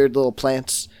rendered little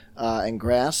plants and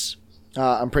grass.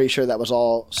 I'm pretty sure that was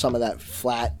all some of that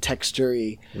flat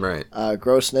texture-y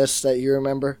grossness that you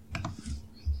remember.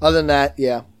 Other than that,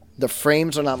 yeah, the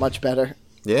frames are not much better.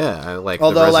 Yeah, I like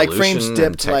although the like frames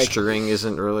dipped, texturing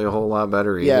isn't really a whole lot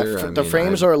better either. Yeah, the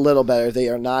frames are a little better. They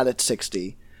are not at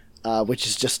 60, which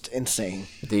is just insane.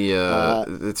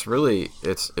 It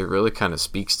really kind of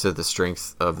speaks to the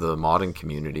strength of the modding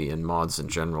community and mods in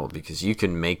general, because you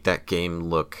can make that game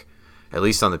look, at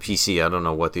least on the PC. I don't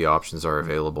know what the options are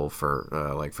available for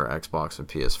for Xbox and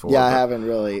PS4. Yeah, I haven't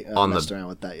really messed around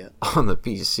with that yet. On the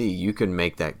PC, you can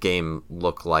make that game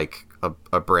look like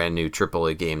a brand new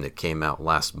AAA game that came out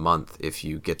last month if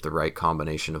you get the right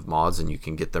combination of mods and you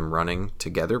can get them running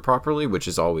together properly, which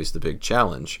is always the big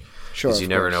challenge. Sure, because you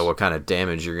never know what kind of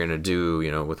damage you're going to do,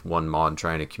 with one mod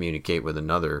trying to communicate with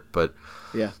another. But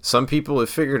some people have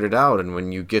figured it out, and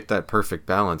when you get that perfect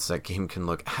balance, that game can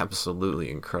look absolutely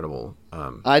incredible.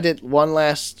 I did one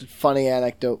last funny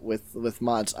anecdote with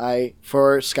mods.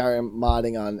 For Skyrim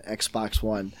modding on Xbox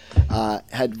One,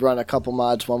 had run a couple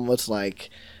mods. One was like,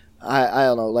 I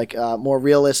don't know, like more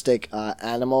realistic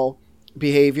animal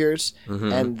behaviors,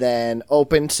 mm-hmm. and then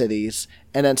open cities,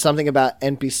 and then something about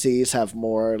NPCs have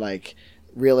more like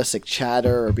realistic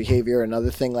chatter or behavior,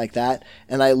 another thing like that.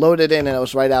 And I loaded in, and it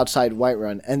was right outside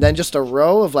Whiterun, and then just a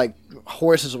row of like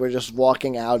horses were just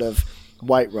walking out of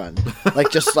Whiterun,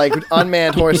 like just like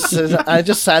unmanned horses. I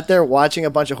just sat there watching a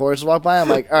bunch of horses walk by. I'm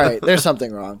like, all right, there's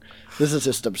something wrong. This is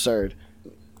just absurd.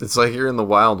 It's like you're in the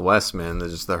Wild West, man.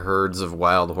 There's just the herds of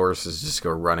wild horses just go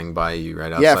running by you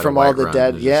right outside. Yeah, from all the Run.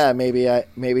 dead. Yeah, maybe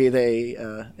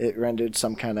it rendered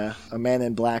some kind of a Man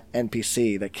in Black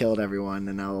NPC that killed everyone,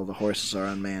 and now all the horses are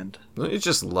unmanned. I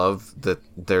just love that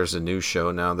there's a new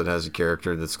show now that has a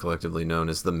character that's collectively known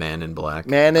as the Man in Black.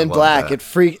 Man in Black. That. It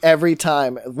freaked every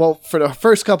time. Well, for the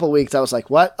first couple of weeks, I was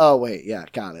like, "What? Oh, wait, yeah,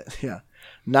 got it. Yeah,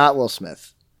 not Will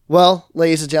Smith." Well,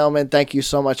 ladies and gentlemen, thank you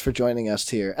so much for joining us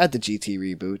here at the GT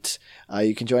Reboot.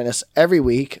 You can join us every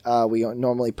week. We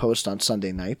normally post on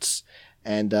Sunday nights.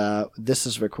 And this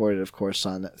is recorded, of course,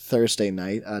 on Thursday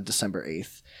night, December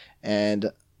 8th.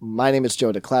 And my name is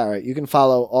Joe DeClara. You can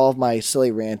follow all of my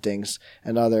silly rantings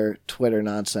and other Twitter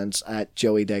nonsense at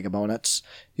Joey Dagabonets.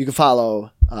 You can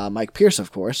follow Mike Pierce,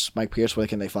 of course. Mike Pierce, where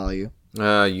can they follow you?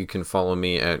 You can follow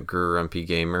me at Grumpy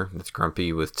Gamer. It's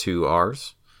Grumpy with 2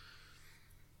 R's.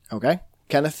 Okay.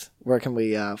 Kenneth, where can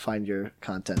we find your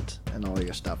content and all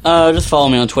your stuff? Just follow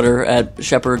me on Twitter at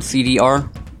ShepardCDR.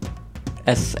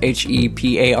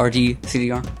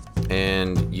 SHEPARD-CDR.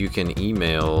 And you can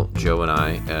email Joe and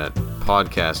I at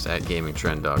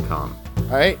podcast@gamingtrend.com. All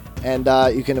right. And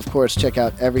you can, of course, check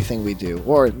out everything we do,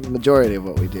 or the majority of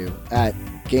what we do, at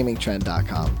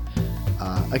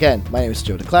gamingtrend.com. Again, my name is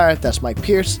Joe DeClara. That's Mike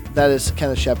Pierce. That is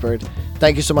Kenneth Shepard.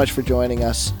 Thank you so much for joining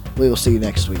us. We will see you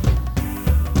next week.